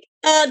you. And I'm like,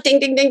 oh, ding,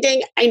 ding, ding,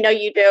 ding. I know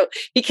you do.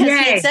 Because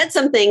he had said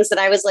some things that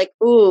I was like,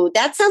 ooh,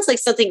 that sounds like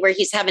something where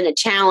he's having a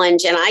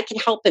challenge and I can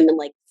help him in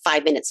like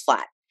 5 minutes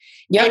flat.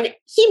 Yep. And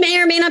he may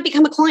or may not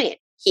become a client.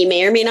 He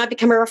may or may not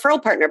become a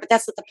referral partner, but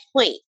that's not the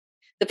point.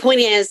 The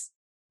point is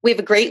we have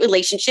a great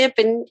relationship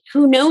and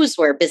who knows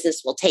where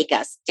business will take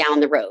us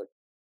down the road.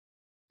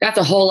 That's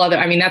a whole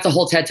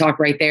TED talk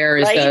right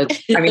there.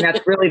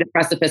 That's really the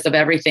precipice of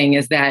everything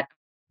is that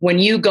when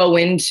you go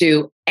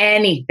into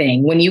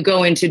anything, when you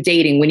go into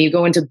dating, when you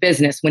go into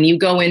business, when you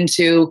go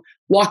into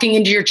walking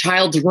into your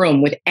child's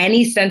room with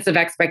any sense of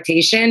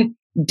expectation,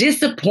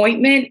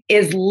 disappointment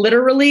is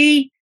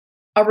literally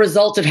a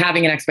result of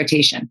having an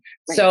expectation.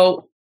 Right.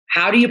 So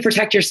how do you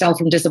protect yourself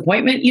from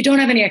disappointment? You don't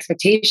have any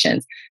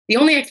expectations. The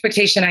only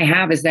expectation I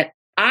have is that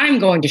I'm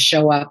going to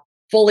show up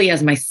fully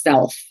as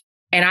myself.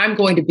 And I'm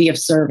going to be of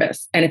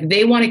service. And if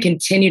they want to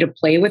continue to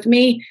play with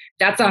me,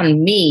 that's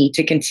on me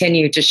to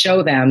continue to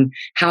show them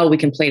how we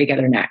can play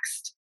together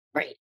next.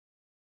 Right.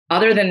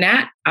 Other than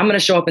that, I'm going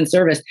to show up in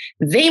service.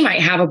 They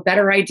might have a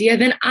better idea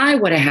than I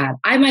would have had.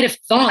 I might have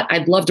thought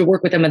I'd love to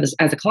work with them as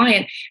a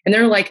client. And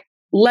they're like,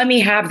 let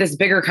me have this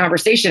bigger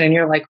conversation. And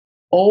you're like,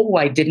 oh,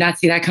 I did not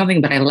see that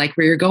coming, but I like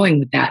where you're going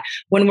with that.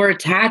 When we're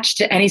attached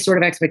to any sort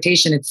of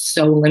expectation, it's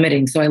so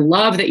limiting. So I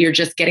love that you're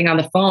just getting on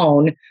the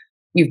phone.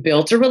 You've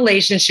built a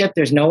relationship.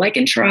 There's no like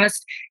and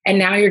trust. And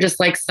now you're just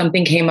like,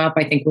 something came up.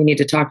 I think we need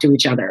to talk to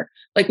each other.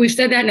 Like we've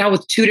said that now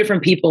with 2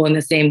 different people in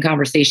the same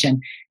conversation.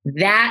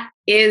 That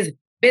is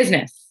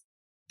business.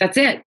 That's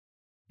it.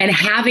 And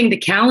having the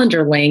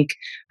calendar link,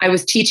 I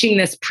was teaching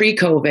this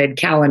pre-COVID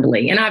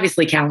Calendly. And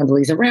obviously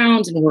Calendly is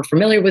around and we're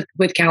familiar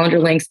with calendar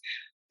links.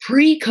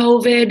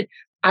 Pre-COVID,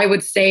 I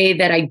would say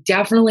that I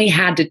definitely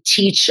had to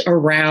teach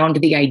around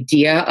the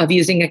idea of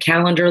using a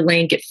calendar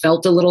link. It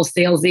felt a little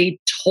salesy.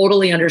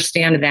 Totally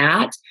understand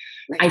that.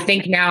 Right. I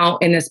think now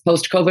in this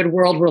post-COVID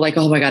world, we're like,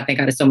 oh my God, thank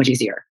God it's so much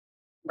easier.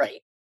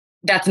 Right.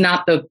 That's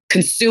not the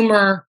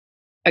consumer,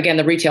 again,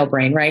 the retail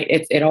brain, right?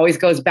 It always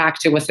goes back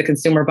to what's the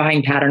consumer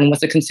buying pattern,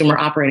 what's the consumer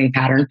operating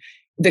pattern.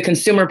 The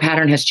consumer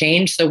pattern has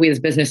changed. So we as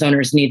business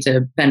owners need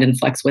to bend and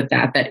flex with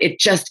that it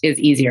just is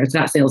easier. It's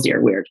not salesy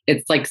or weird.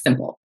 It's like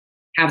simple.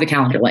 Have the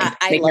calendar link.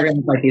 Make your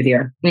life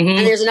easier. Mm-hmm.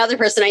 And there's another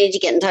person I need to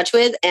get in touch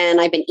with.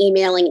 And I've been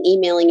emailing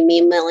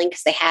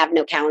because they have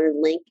no calendar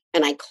link.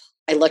 And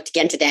I looked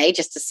again today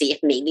just to see if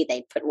maybe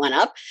they put one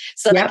up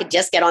so that I could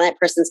just get on that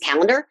person's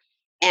calendar,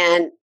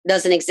 and it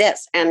doesn't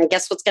exist. And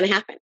guess what's going to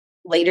happen?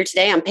 Later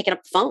today, I'm picking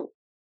up the phone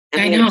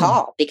and I'm going to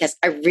call because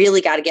I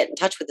really got to get in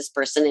touch with this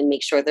person and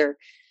make sure they're,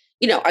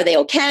 are they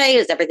okay?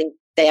 Is everything,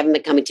 they haven't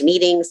been coming to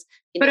meetings.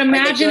 But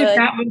imagine if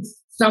that was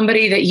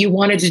somebody that you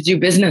wanted to do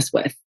business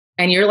with.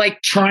 And you're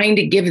like trying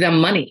to give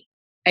them money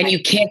and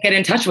you can't get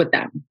in touch with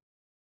them.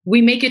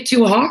 We make it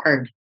too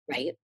hard.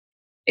 Right.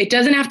 It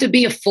doesn't have to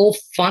be a full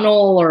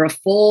funnel or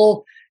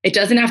it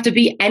doesn't have to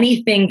be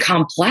anything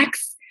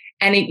complex.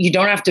 And you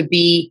don't have to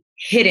be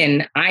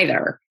hidden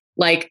either.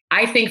 Like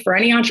I think for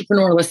any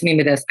entrepreneur listening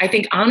to this, I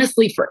think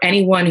honestly for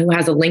anyone who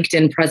has a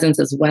LinkedIn presence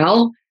as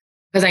well,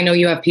 because I know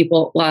you have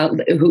people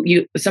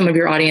some of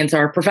your audience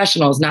are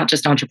professionals, not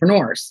just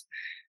entrepreneurs.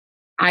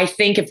 I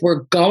think if we're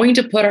going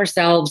to put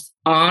ourselves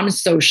on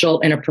social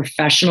in a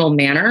professional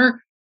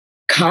manner,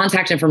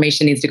 contact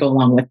information needs to go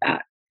along with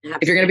that. Absolutely.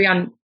 If you're going to be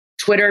on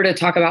Twitter to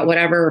talk about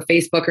whatever, or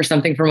Facebook or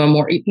something from a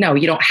more, no,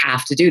 you don't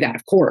have to do that.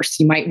 Of course,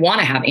 you might want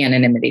to have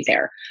anonymity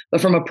there, but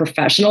from a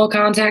professional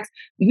context,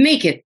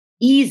 make it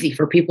easy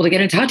for people to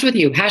get in touch with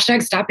you.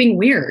 Hashtag stop being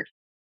weird.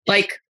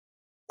 Like,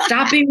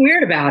 stop being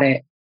weird about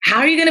it. How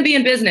are you going to be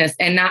in business?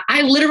 And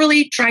I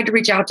literally tried to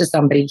reach out to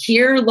somebody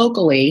here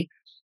locally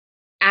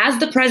as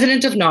the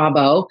president of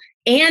NAWBO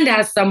and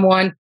as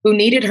someone who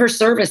needed her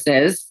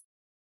services.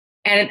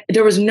 And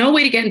there was no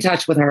way to get in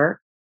touch with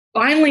her.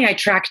 Finally, I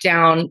tracked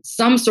down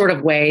some sort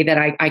of way that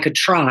I could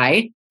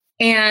try.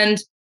 And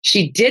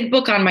she did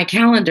book on my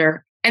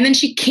calendar. And then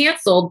she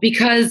canceled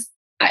because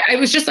it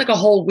was just like a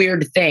whole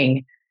weird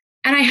thing.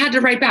 And I had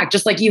to write back,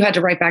 just like you had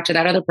to write back to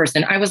that other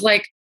person. I was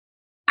like,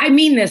 I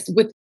mean this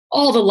with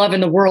all the love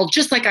in the world,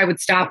 just like I would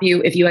stop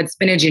you if you had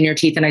spinach in your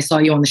teeth and I saw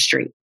you on the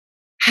street.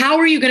 How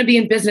are you going to be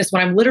in business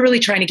when I'm literally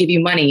trying to give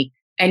you money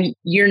and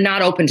you're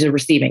not open to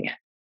receiving it?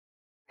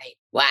 Right.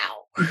 Wow.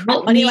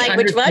 Money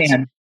language much?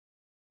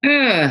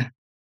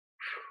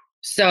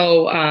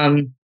 So,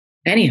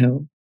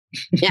 anywho.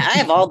 Yeah, I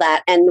have all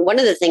that. And one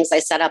of the things I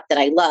set up that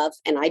I love,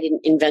 and I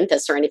didn't invent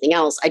this or anything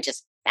else, I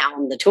just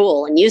found the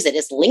tool and use it,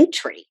 is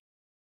Linktree.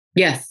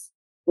 Yes.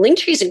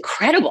 Linktree is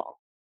incredible.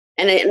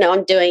 And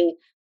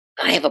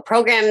I have a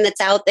program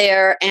that's out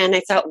there. And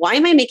I thought, why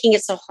am I making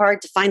it so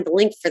hard to find the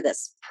link for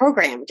this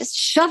program? Just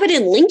shove it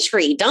in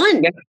Linktree.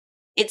 Done. Yep.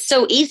 It's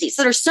so easy.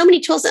 So there's so many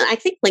tools. And I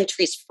think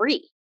Linktree is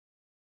free.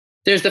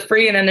 There's the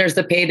free, and then there's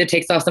the paid that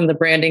takes off some of the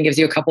branding, gives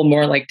you a couple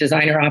more like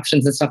designer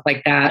options and stuff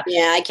like that.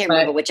 Yeah, I can't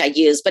remember which I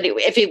used, but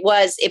if it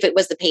was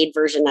the paid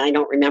version, I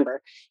don't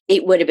remember,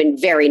 it would have been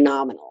very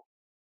nominal.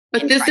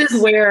 But this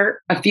is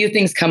where a few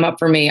things come up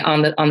for me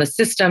on the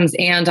systems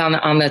and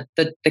on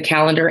the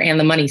calendar and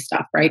the money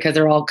stuff, right? Because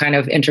they're all kind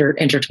of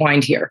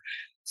intertwined here.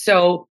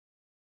 So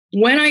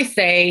when I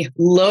say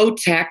low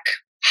tech,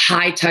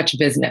 high touch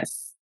business,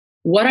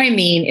 what I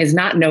mean is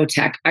not no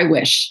tech. I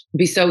wish it'd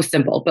be so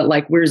simple, but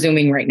like we're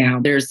Zooming right now.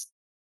 There's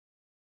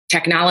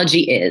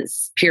technology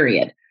is,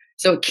 period.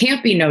 So it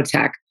can't be no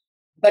tech,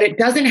 but it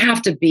doesn't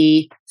have to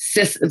be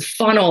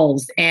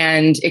funnels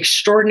and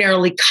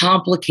extraordinarily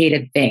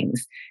complicated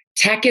things.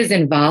 Tech is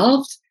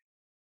involved,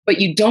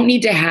 but you don't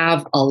need to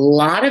have a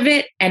lot of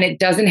it, and it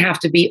doesn't have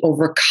to be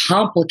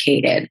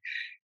overcomplicated.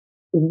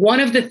 One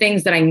of the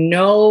things that I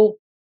know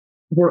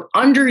we're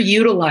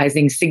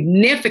underutilizing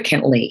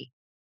significantly,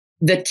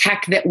 the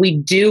tech that we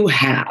do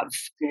have.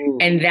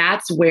 And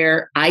that's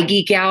where I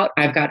geek out.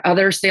 I've got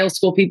other sales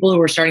school people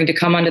who are starting to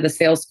come onto the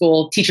sales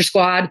school teacher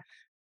squad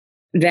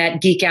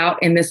that geek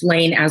out in this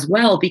lane as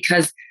well.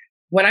 Because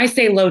when I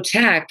say low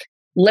tech,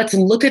 let's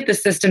look at the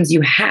systems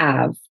you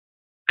have,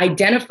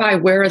 identify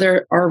where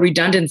there are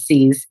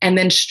redundancies, and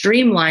then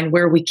streamline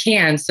where we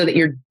can so that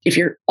if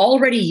you're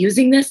already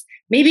using this,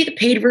 maybe the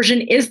paid version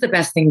is the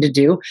best thing to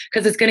do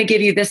because it's going to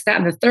give you this, that,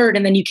 and the third.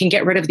 And then you can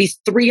get rid of these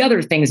 3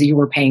 other things that you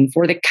were paying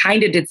for that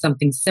kind of did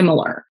something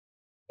similar.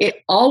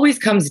 It always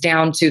comes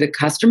down to the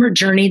customer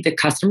journey, the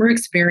customer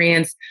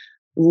experience,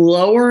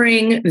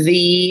 lowering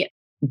the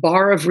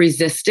bar of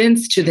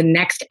resistance to the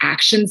next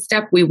action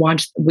step we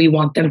want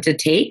them to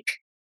take,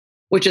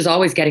 which is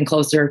always getting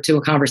closer to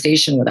a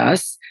conversation with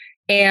us,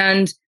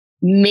 and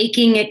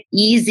making it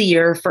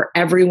easier for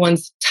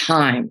everyone's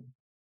time.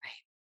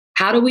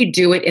 How do we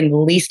do it in the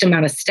least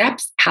amount of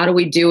steps? How do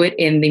we do it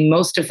in the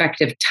most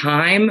effective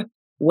time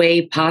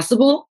way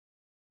possible?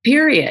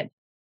 Period.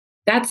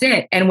 That's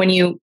it. And when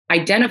you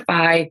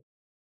identify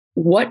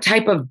what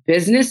type of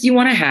business you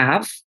want to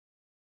have,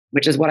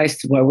 which is what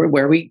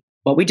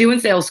we do in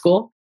sales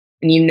school,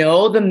 and you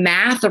know the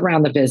math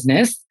around the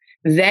business,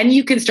 then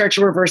you can start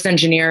to reverse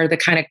engineer the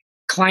kind of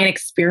client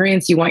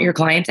experience you want your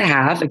client to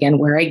have. Again,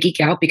 where I geek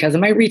out because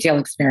of my retail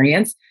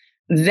experience.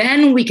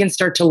 Then we can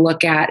start to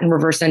look at and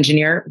reverse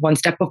engineer one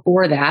step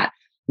before that.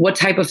 What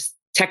type of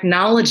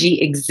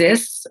technology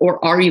exists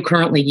or are you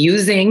currently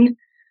using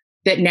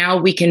that now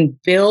we can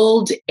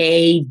build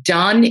a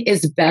done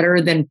is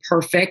better than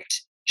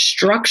perfect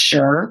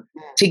structure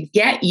to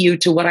get you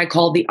to what I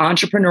call the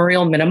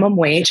entrepreneurial minimum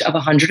wage of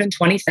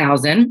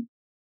 $120,000.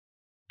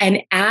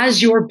 And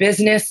as your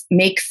business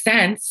makes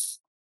sense,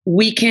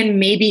 we can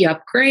maybe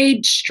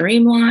upgrade,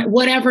 streamline,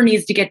 whatever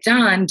needs to get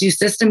done, do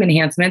system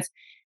enhancements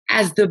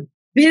as the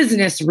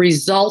business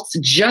results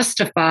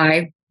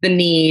justify the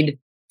need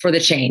for the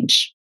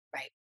change.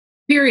 Right.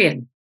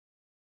 Period.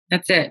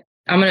 That's it.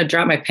 I'm going to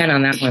drop my pen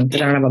on that one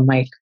because I don't have a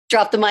mic.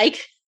 Drop the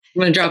mic? I'm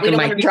going to drop the mic. We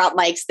don't want to drop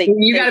mics.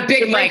 You got a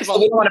big mic, so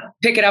we don't want to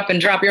pick it up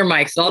and drop your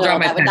mic. So I'll drop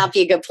my pen. That would not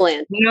be a good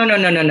plan.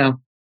 No.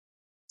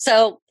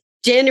 So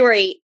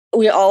January,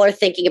 we all are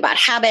thinking about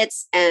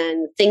habits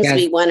and things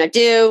we want to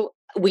do.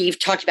 We've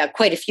talked about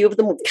quite a few of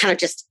them. We've kind of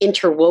just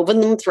interwoven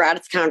them throughout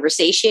this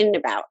conversation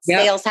about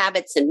sales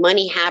habits and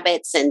money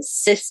habits and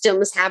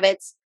systems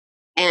habits.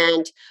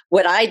 And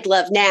what I'd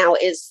love now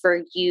is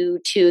for you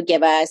to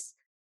give us,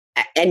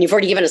 and you've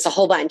already given us a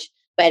whole bunch,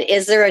 but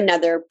is there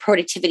another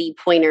productivity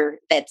pointer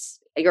that's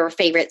your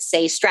favorite,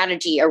 say,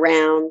 strategy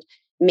around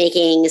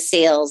making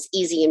sales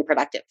easy and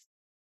productive?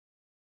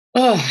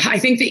 Oh, I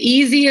think the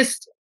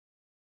easiest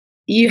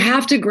you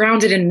have to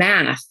ground it in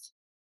math.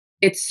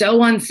 It's so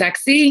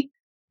unsexy,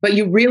 but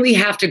you really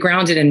have to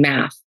ground it in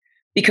math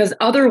because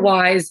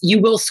otherwise you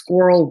will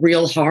squirrel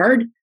real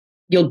hard.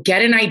 You'll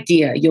get an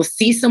idea. You'll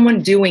see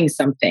someone doing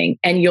something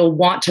and you'll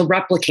want to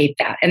replicate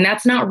that. And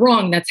that's not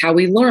wrong. That's how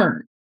we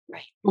learn.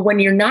 Right. But when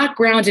you're not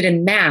grounded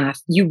in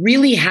math, you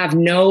really have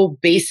no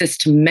basis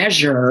to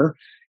measure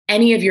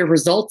any of your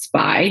results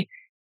by.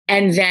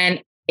 And then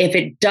if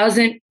it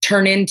doesn't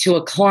turn into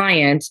a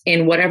client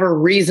in whatever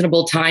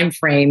reasonable time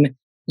frame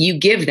you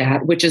give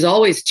that, which is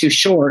always too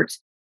short,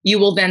 you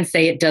will then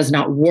say it does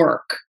not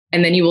work.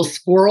 And then you will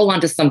squirrel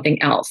onto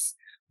something else.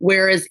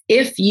 Whereas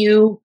if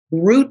you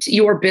root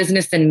your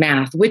business in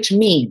math, which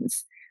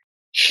means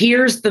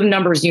here's the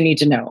numbers you need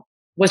to know.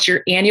 What's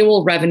your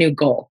annual revenue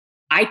goal?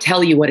 I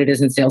tell you what it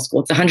is in sales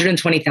school. It's $120,000,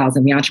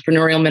 the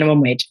entrepreneurial minimum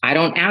wage. I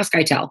don't ask,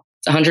 I tell.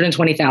 It's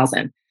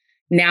 $120,000.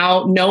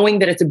 Now, knowing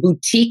that it's a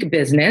boutique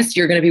business,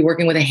 you're going to be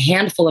working with a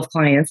handful of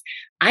clients.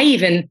 I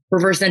even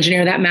reverse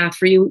engineer that math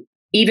for you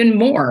even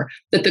more,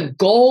 that the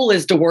goal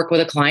is to work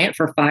with a client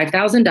for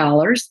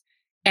 $5,000.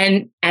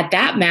 And at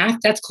that math,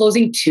 that's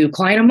closing 2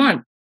 clients a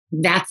month.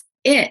 That's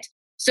it.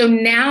 So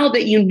now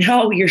that you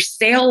know your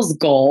sales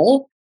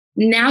goal,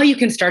 now you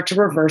can start to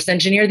reverse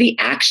engineer the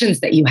actions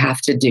that you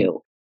have to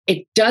do.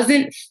 It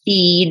doesn't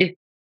feed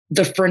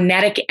the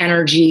frenetic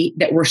energy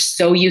that we're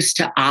so used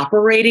to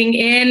operating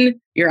in.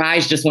 Your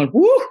eyes just went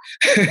woo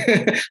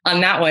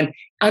on that one.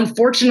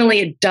 Unfortunately,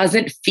 it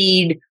doesn't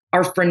feed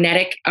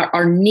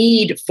our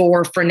need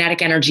for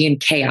frenetic energy and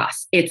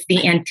chaos. It's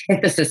the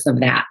antithesis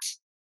of that.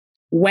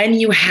 When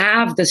you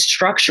have the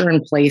structure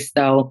in place,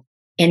 though,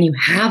 and you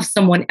have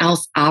someone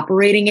else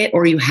operating it,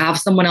 or you have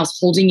someone else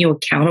holding you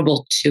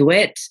accountable to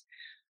it,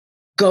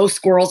 go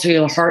squirrel till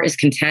your heart is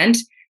content,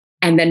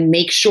 and then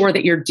make sure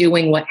that you're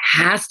doing what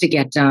has to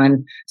get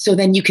done. So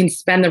then you can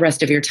spend the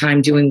rest of your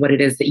time doing what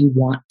it is that you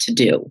want to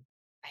do.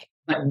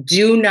 But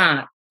do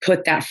not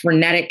put that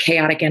frenetic,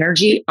 chaotic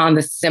energy on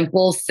the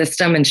simple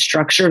system and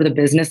structure of the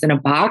business in a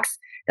box.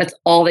 That's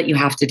all that you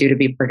have to do to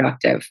be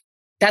productive.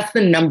 That's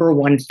the number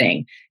one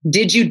thing.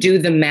 Did you do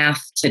the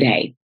math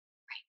today?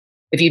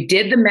 If you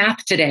did the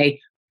math today,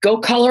 go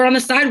color on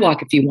the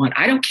sidewalk if you want.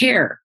 I don't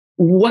care.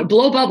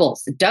 Blow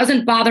bubbles. It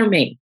doesn't bother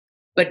me.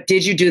 But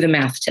did you do the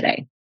math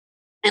today?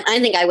 And I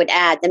think I would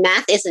add, the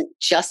math isn't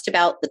just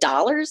about the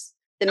dollars.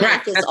 The Correct.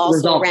 math is That's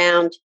also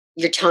around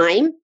your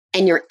time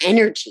and your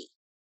energy.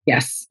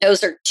 Yes.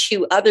 Those are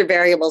 2 other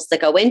variables that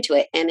go into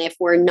it. And if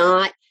we're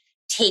not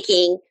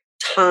taking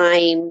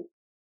time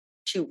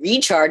to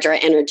recharge our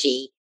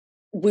energy,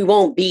 we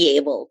won't be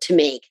able to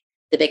make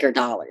the bigger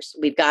dollars.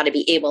 We've got to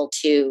be able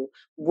to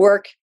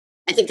work.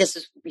 I think this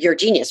is your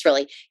genius,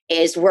 really,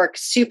 is work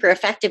super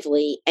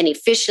effectively and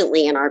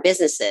efficiently in our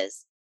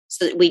businesses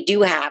so that we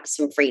do have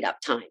some freed up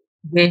time.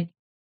 Mm-hmm.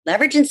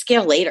 Leverage and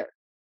scale later.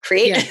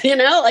 Create,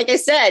 like I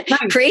said,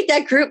 create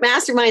that group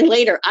mastermind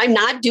later. I'm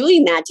not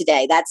doing that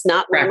today. That's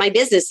not where my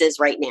business is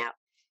right now.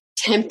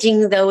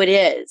 Tempting though it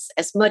is,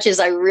 as much as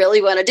I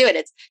really want to do it,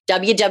 it's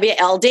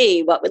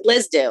WWLD. What would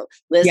Liz do?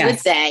 Liz would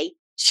say,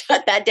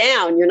 shut that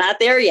down. You're not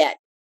there yet.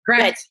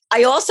 Correct. But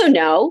I also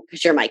know,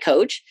 because you're my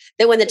coach,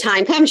 that when the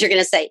time comes, you're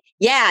going to say,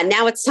 yeah,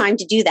 now it's time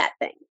to do that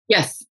thing.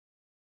 Yes.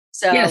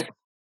 So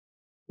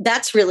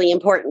that's really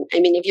important. I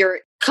mean, if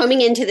you're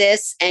coming into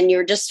this and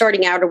you're just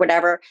starting out or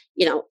whatever,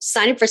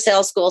 sign up for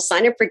sales school,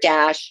 sign up for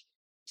Dash,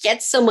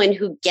 get someone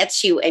who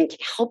gets you and can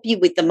help you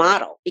with the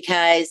model,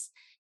 because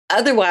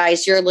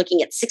otherwise you're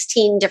looking at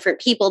 16 different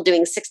people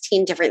doing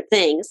 16 different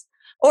things,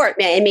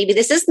 and maybe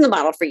this isn't the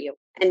model for you.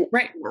 And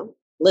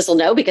Liz will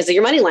know because of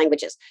your money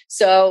languages.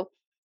 So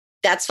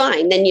that's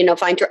fine. Then,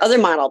 find your other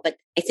model. But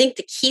I think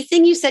the key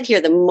thing you said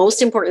here, the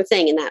most important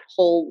thing in that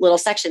whole little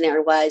section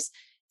there was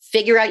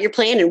figure out your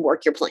plan and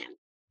work your plan.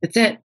 That's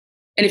it.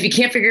 And if you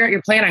can't figure out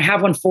your plan, I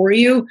have one for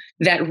you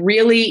that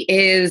really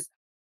is,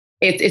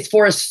 it's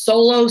for a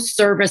solo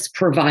service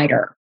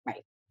provider.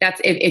 Right.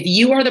 That's if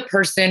you are the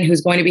person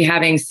who's going to be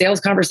having sales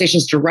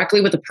conversations directly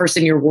with the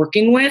person you're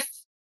working with.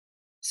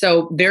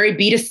 So very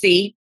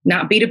B2C,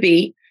 not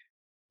B2B,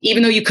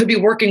 even though you could be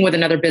working with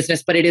another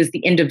business, but it is the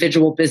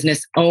individual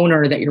business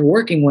owner that you're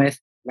working with.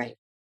 Right.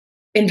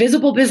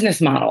 Invisible business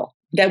model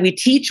that we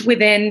teach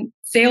within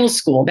sales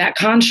school, that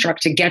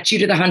construct to get you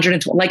to the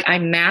 120, like I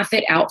math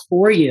it out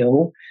for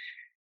you.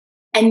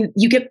 And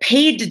you get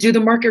paid to do the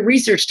market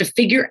research to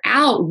figure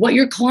out what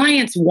your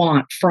clients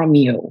want from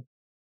you.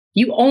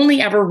 You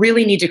only ever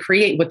really need to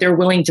create what they're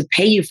willing to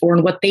pay you for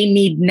and what they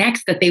need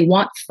next that they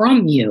want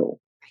from you.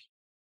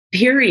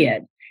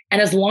 Period.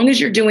 And as long as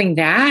you're doing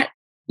that,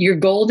 you're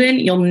golden.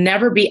 You'll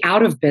never be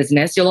out of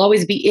business. You'll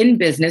always be in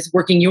business,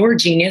 working your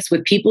genius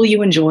with people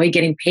you enjoy,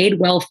 getting paid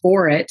well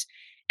for it.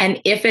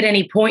 And if at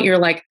any point you're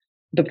like,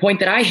 the point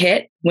that I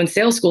hit when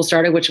sales school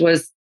started, which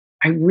was,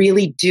 I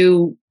really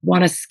do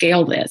want to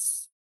scale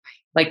this.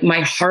 Like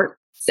my heart,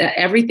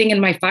 everything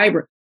in my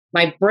fiber,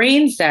 my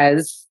brain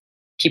says,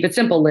 keep it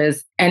simple,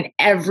 Liz. And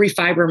every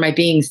fiber of my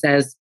being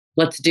says,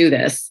 let's do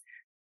this.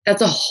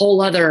 That's a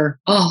whole other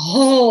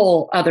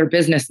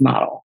business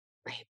model.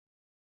 Right.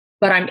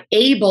 but I'm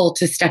able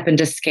to step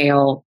into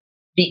scale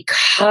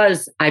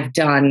because I've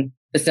done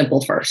the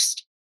simple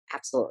first.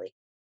 Absolutely.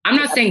 I'm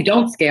not saying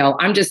don't scale.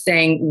 I'm just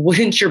saying,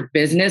 wouldn't you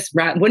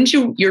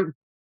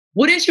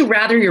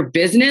rather your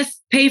business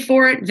pay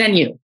for it than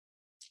you?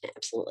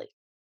 Absolutely.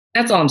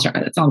 That's all I'm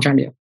trying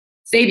to do.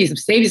 Save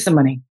you some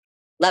money.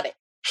 Love it.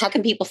 How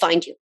can people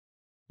find you?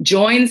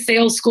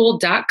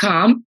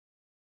 Joinsaleschool.com.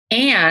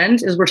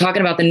 And as we're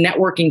talking about the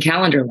networking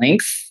calendar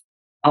links,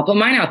 I'll put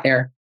mine out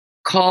there.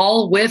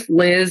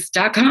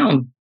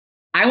 Callwithliz.com.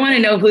 I want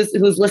to know who's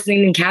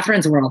listening in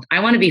Catherine's world. I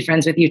want to be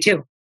friends with you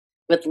too.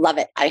 Would love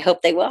it. I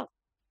hope they will.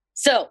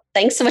 So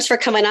thanks so much for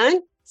coming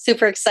on.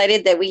 Super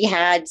excited that we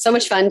had so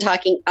much fun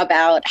talking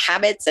about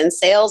habits and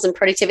sales and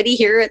productivity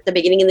here at the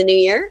beginning of the new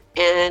year.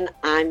 And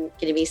I'm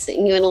going to be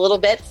seeing you in a little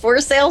bit for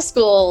sales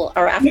school,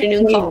 our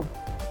afternoon call.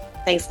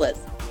 Thanks, Liz.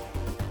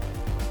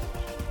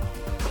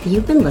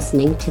 You've been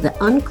listening to the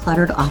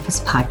Uncluttered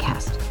Office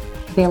podcast,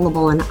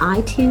 available on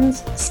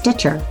iTunes,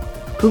 Stitcher,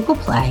 Google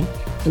Play,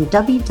 and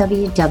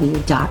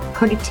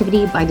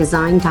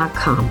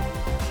www.productivitybydesign.com.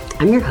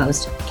 I'm your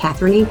host,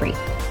 Catherine Avery.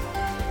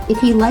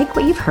 If you like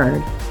what you've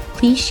heard,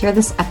 please share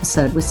this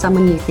episode with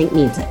someone you think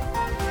needs it.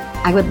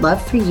 I would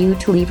love for you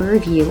to leave a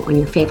review on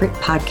your favorite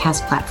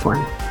podcast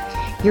platform.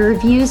 Your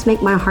reviews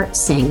make my heart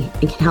sing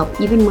and can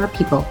help even more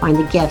people find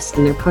the gifts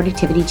in their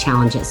productivity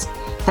challenges.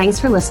 Thanks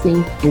for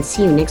listening, and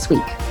see you next week.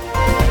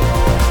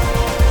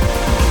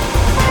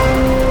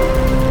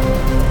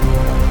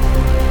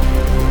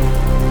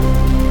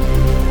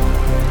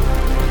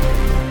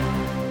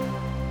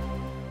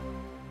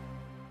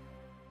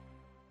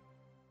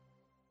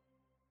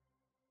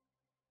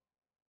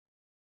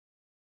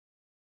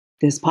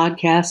 This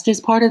podcast is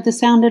part of the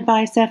Sound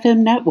Advice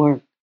FM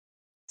network.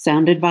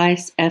 Sound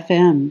Advice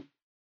FM.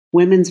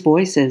 Women's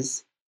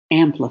voices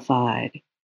amplified.